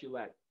thing that you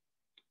lack,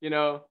 you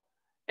know?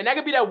 And that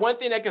could be that one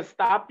thing that can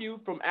stop you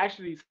from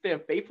actually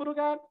staying faithful to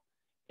God.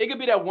 It could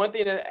be that one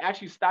thing that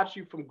actually stops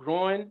you from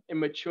growing and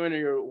maturing in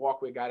your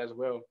walk with God as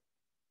well.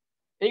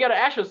 And you got to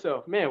ask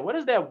yourself, man, what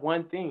is that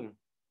one thing?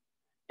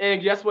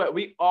 And guess what?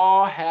 We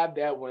all have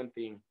that one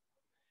thing.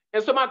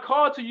 And so my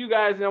call to you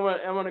guys, and I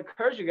want to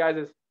encourage you guys,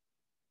 is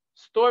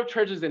store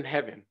treasures in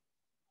heaven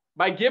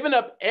by giving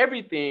up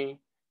everything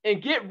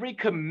and get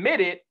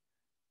recommitted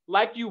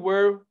like you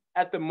were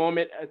at the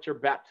moment at your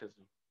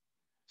baptism.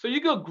 So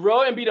you could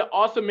grow and be the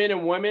awesome men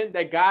and women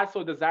that God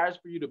so desires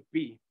for you to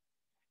be.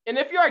 And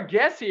if you're a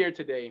guest here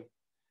today,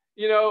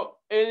 you know,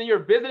 and you're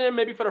visiting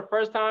maybe for the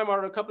first time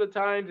or a couple of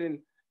times, and,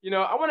 you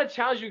know, I want to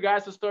challenge you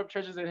guys to store up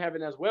treasures in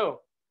heaven as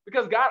well,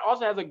 because God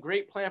also has a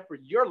great plan for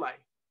your life.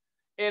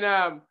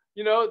 And,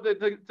 you know,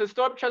 to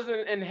store up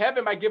treasures in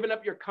heaven by giving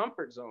up your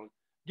comfort zone,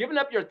 giving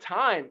up your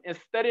time and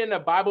studying the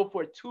Bible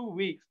for 2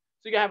 weeks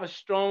so you can have a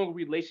strong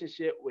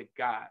relationship with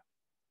God.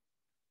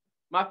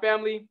 My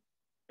family,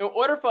 in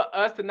order for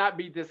us to not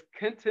be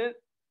discontent,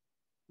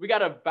 we got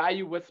to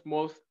value what's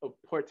most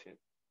important.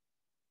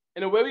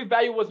 And the way we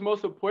value what's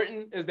most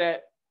important is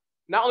that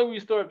not only we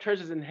store up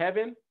treasures in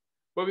heaven,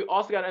 but we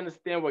also got to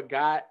understand what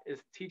God is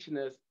teaching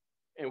us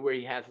and where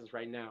he has us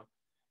right now.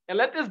 And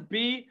let this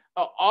be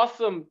an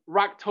awesome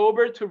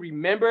Rocktober to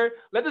remember.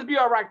 Let this be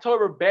our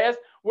Rocktober best,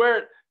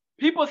 where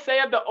People say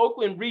of the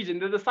Oakland region,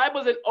 the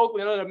disciples in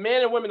Oakland, the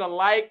men and women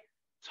alike,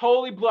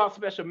 totally blew out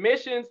special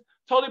missions,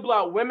 totally blew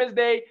out Women's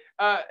Day,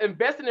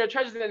 investing their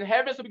treasures in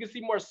heaven so we can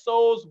see more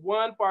souls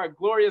won for our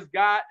glorious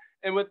God.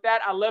 And with that,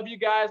 I love you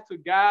guys. To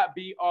God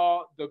be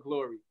all the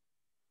glory.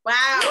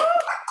 Wow.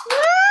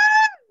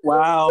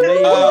 Wow.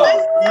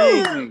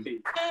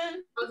 Amazing. That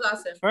was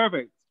awesome.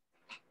 Perfect.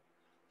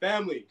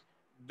 Family,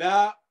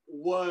 that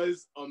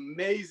was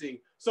amazing.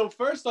 So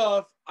first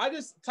off,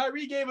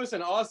 Tyré gave us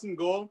an awesome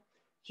goal.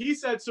 He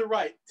said to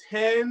write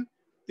 10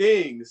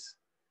 things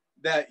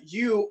that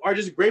you are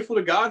just grateful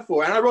to God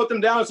for. And I wrote them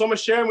down, so I'm gonna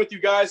share them with you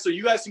guys so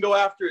you guys can go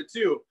after it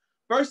too.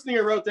 First thing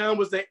I wrote down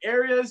was the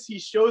areas he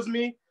shows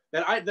me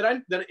that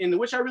in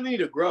which I really need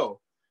to grow.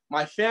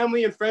 My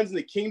family and friends in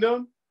the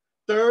kingdom.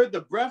 Third,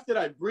 the breath that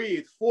I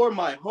breathe. 4,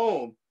 my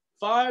home.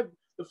 5,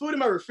 the food in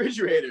my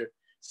refrigerator.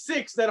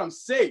 6, that I'm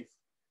safe.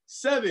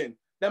 7,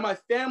 that my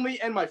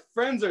family and my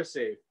friends are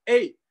safe.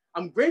 8,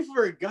 I'm grateful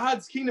for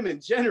God's kingdom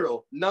in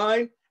general.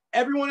 9,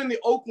 everyone in the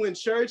Oakland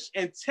church.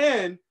 And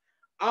 10,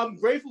 I'm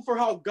grateful for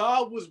how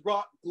God was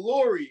brought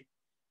glory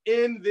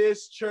in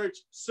this church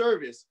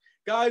service.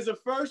 Guys, the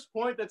first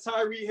point that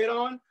Tyré hit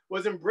on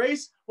was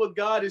embrace what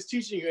God is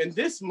teaching you. And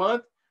this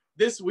month,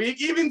 this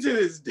week, even to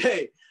this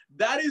day,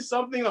 that is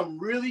something I'm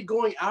really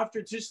going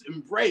after to just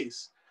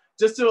embrace,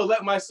 just to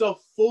let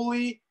myself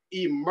fully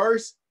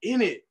immerse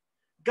in it.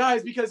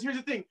 Guys, because here's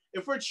the thing,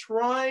 if we're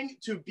trying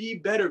to be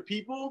better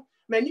people,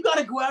 man, you got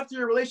to go after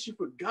your relationship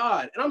with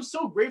God. And I'm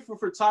so grateful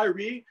for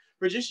Tyré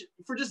for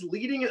just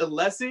leading a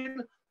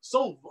lesson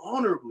so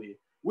vulnerably.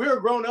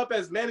 We're grown up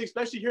as men,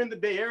 especially here in the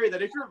Bay Area,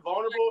 that if you're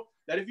vulnerable,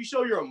 that if you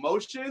show your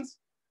emotions,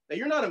 that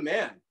you're not a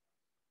man.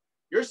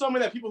 You're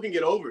someone that people can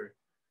get over.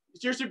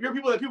 You're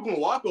people that people can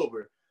walk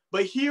over.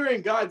 But here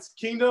in God's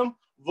kingdom,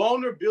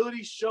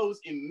 vulnerability shows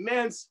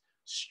immense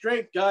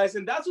strength, guys.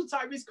 And that's what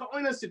Tyré's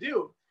calling us to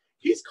do.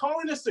 He's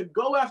calling us to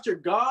go after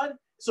God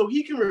so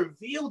he can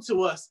reveal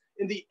to us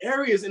in the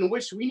areas in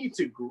which we need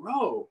to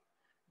grow.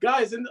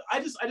 Guys, and I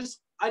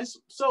just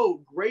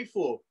so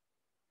grateful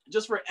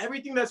just for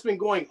everything that's been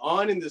going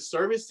on in the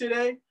service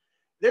today.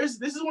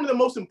 This is one of the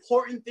most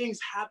important things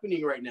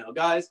happening right now,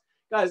 guys.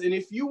 And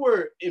if you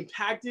were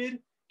impacted,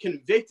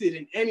 convicted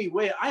in any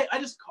way, I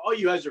just call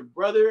you as your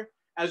brother,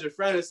 as your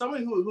friend, as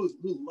someone who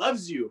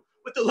loves you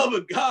with the love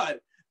of God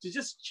to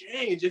just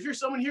change. If you're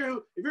someone here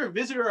if you're a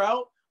visitor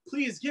out,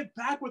 please get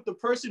back with the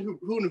person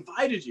who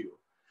invited you.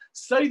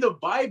 Study the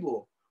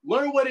Bible.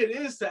 Learn what it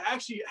is to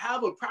actually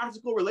have a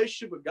practical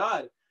relationship with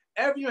God.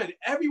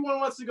 Everyone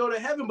wants to go to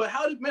heaven, but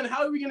how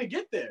are we going to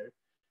get there?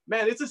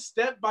 Man, it's a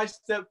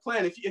step-by-step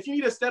plan. If you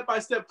need a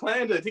step-by-step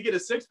plan to get a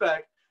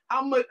six-pack,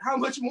 how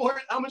much more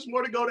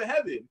to go to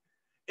heaven?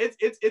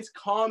 It's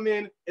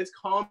common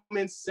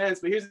sense.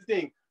 But here's the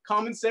thing,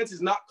 common sense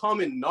is not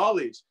common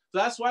knowledge. So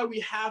that's why we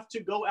have to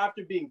go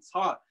after being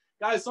taught.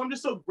 Guys, so I'm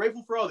just so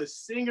grateful for all the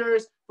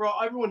singers, for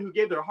everyone who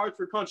gave their hearts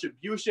for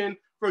contribution,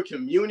 for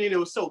communion. It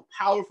was so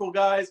powerful,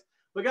 guys.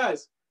 But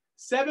guys,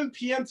 7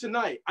 p.m.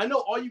 tonight, I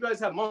know all you guys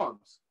have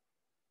moms.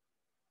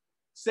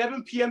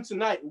 7 p.m.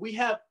 tonight, we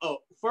have a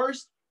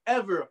first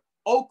ever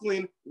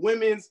Oakland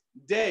Women's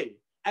Day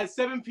at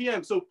 7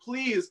 p.m. So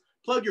please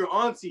plug your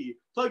auntie,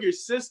 plug your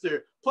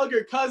sister, plug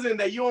your cousin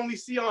that you only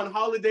see on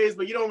holidays,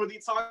 but you don't really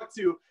talk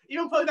to.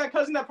 Even plug that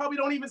cousin that probably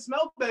don't even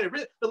smell better.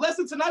 The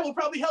lesson tonight will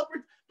probably help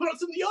her put on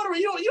some deodorant.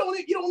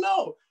 You don't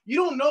know. You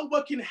don't know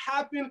what can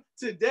happen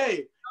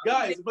today,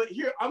 guys. But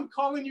here, I'm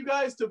calling you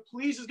guys to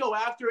please just go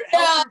after it.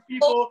 Help your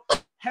people,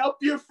 help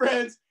your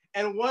friends,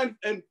 and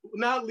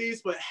not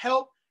least, but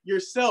help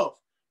yourself.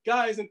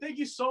 Guys, and thank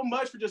you so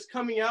much for just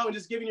coming out and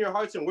just giving your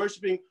hearts and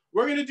worshiping.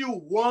 We're going to do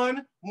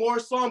one more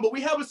song, but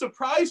we have a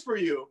surprise for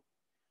you.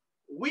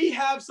 We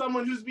have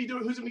someone who's going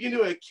to be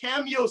doing a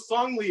cameo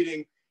song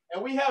leading,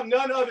 and we have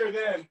none other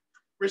than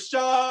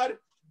Rashad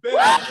Bell.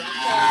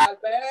 Rashad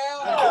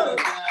Bell.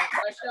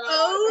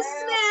 Oh,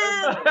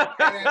 snap.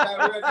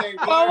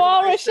 Come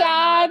on,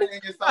 Rashad.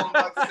 He's talking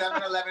about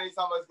 7-Eleven. He's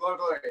talking about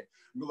glory.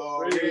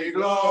 Glory,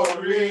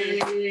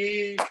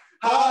 glory.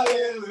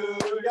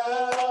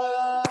 Hallelujah.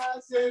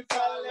 Since I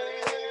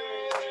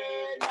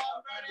laid my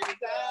burden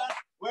down,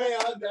 way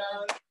on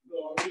down.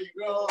 Glory,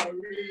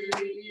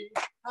 glory.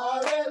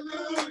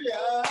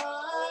 Hallelujah.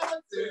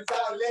 Since I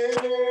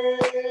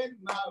laid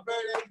my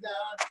burden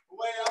down,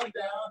 way on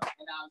down.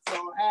 And I'm so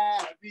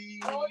happy.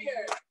 Oh,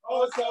 yeah.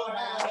 Oh, so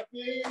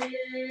happy.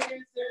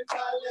 Since I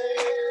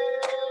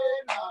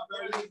laid my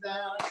burden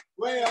down,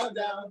 way on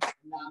down.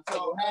 And I'm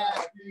so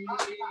happy.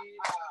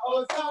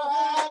 Oh, so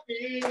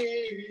happy.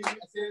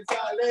 Since I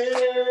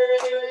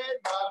laid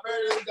my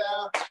burden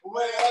down,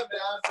 way on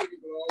down. Sing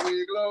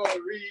glory,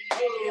 glory.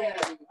 Yeah.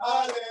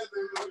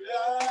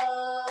 Hallelujah.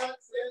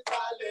 Since I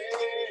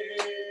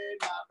laid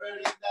my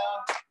burden down,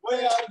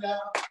 way on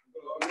down.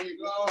 Glory,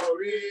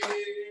 glory.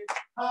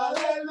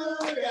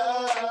 Hallelujah.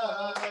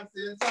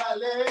 Since I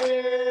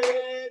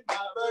laid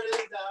my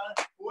burden down,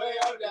 way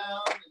on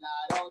down. And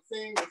I don't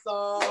sing the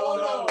song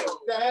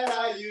that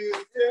I used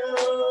to.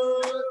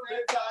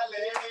 Since I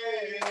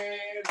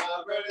laid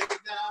my burden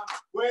down,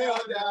 way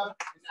on down.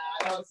 And I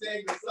don't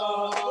sing the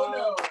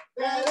song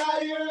that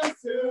I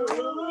used to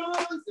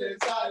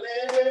since I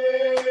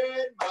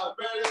laid my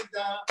burdens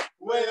down,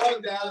 way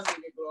on down,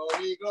 singing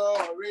glory,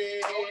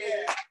 glory,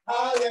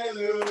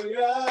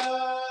 hallelujah.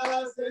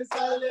 Since I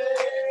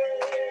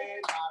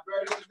laid my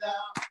burdens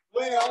down,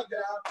 way on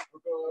down,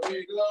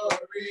 glory,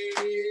 glory,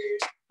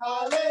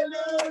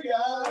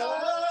 hallelujah.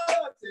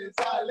 Since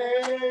I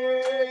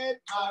laid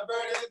my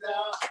burdens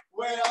down,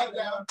 way on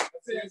down.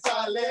 Since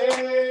I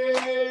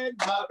laid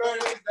my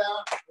burdens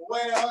down,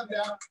 way on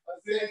down.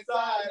 Since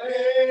I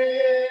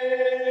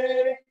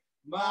laid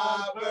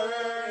my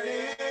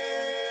burdens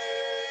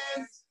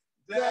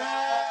down.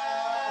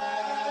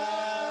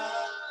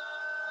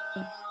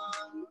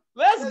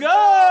 Let's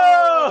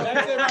go.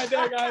 That's it right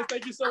there, guys.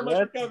 Thank you so much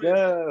for coming.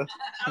 Go.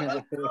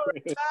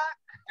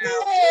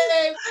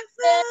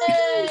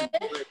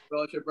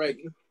 Fellowship break.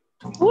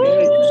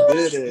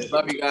 Did it.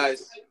 Love you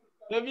guys.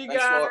 Love you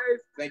Thanks guys.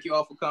 Thank you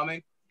all for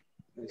coming.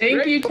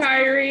 Thank you,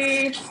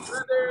 Tyree.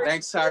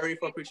 Thanks, Tyree,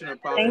 for preaching a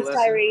powerful Thanks,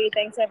 lesson. Tyree.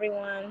 Thanks,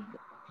 everyone.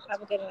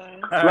 Have a good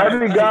one. Love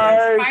you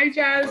guys. Bye,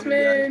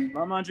 Jasmine.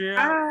 Mama Andrea.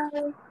 Bye.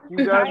 See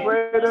you guys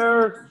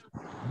later.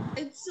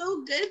 It's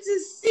so good to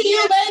see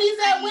you ladies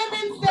at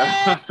Women's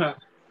Day.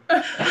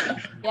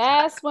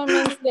 Yes,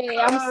 Women's Day.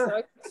 I'm so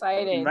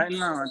excited. Right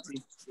now,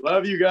 Auntie.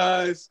 Love you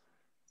guys.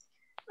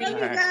 Love you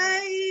Alright.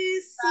 guys.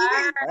 See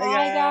you.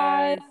 Bye,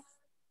 guys.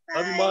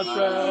 Love you,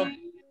 Montreal.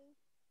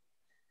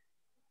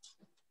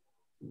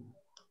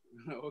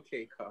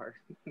 Okay, Car.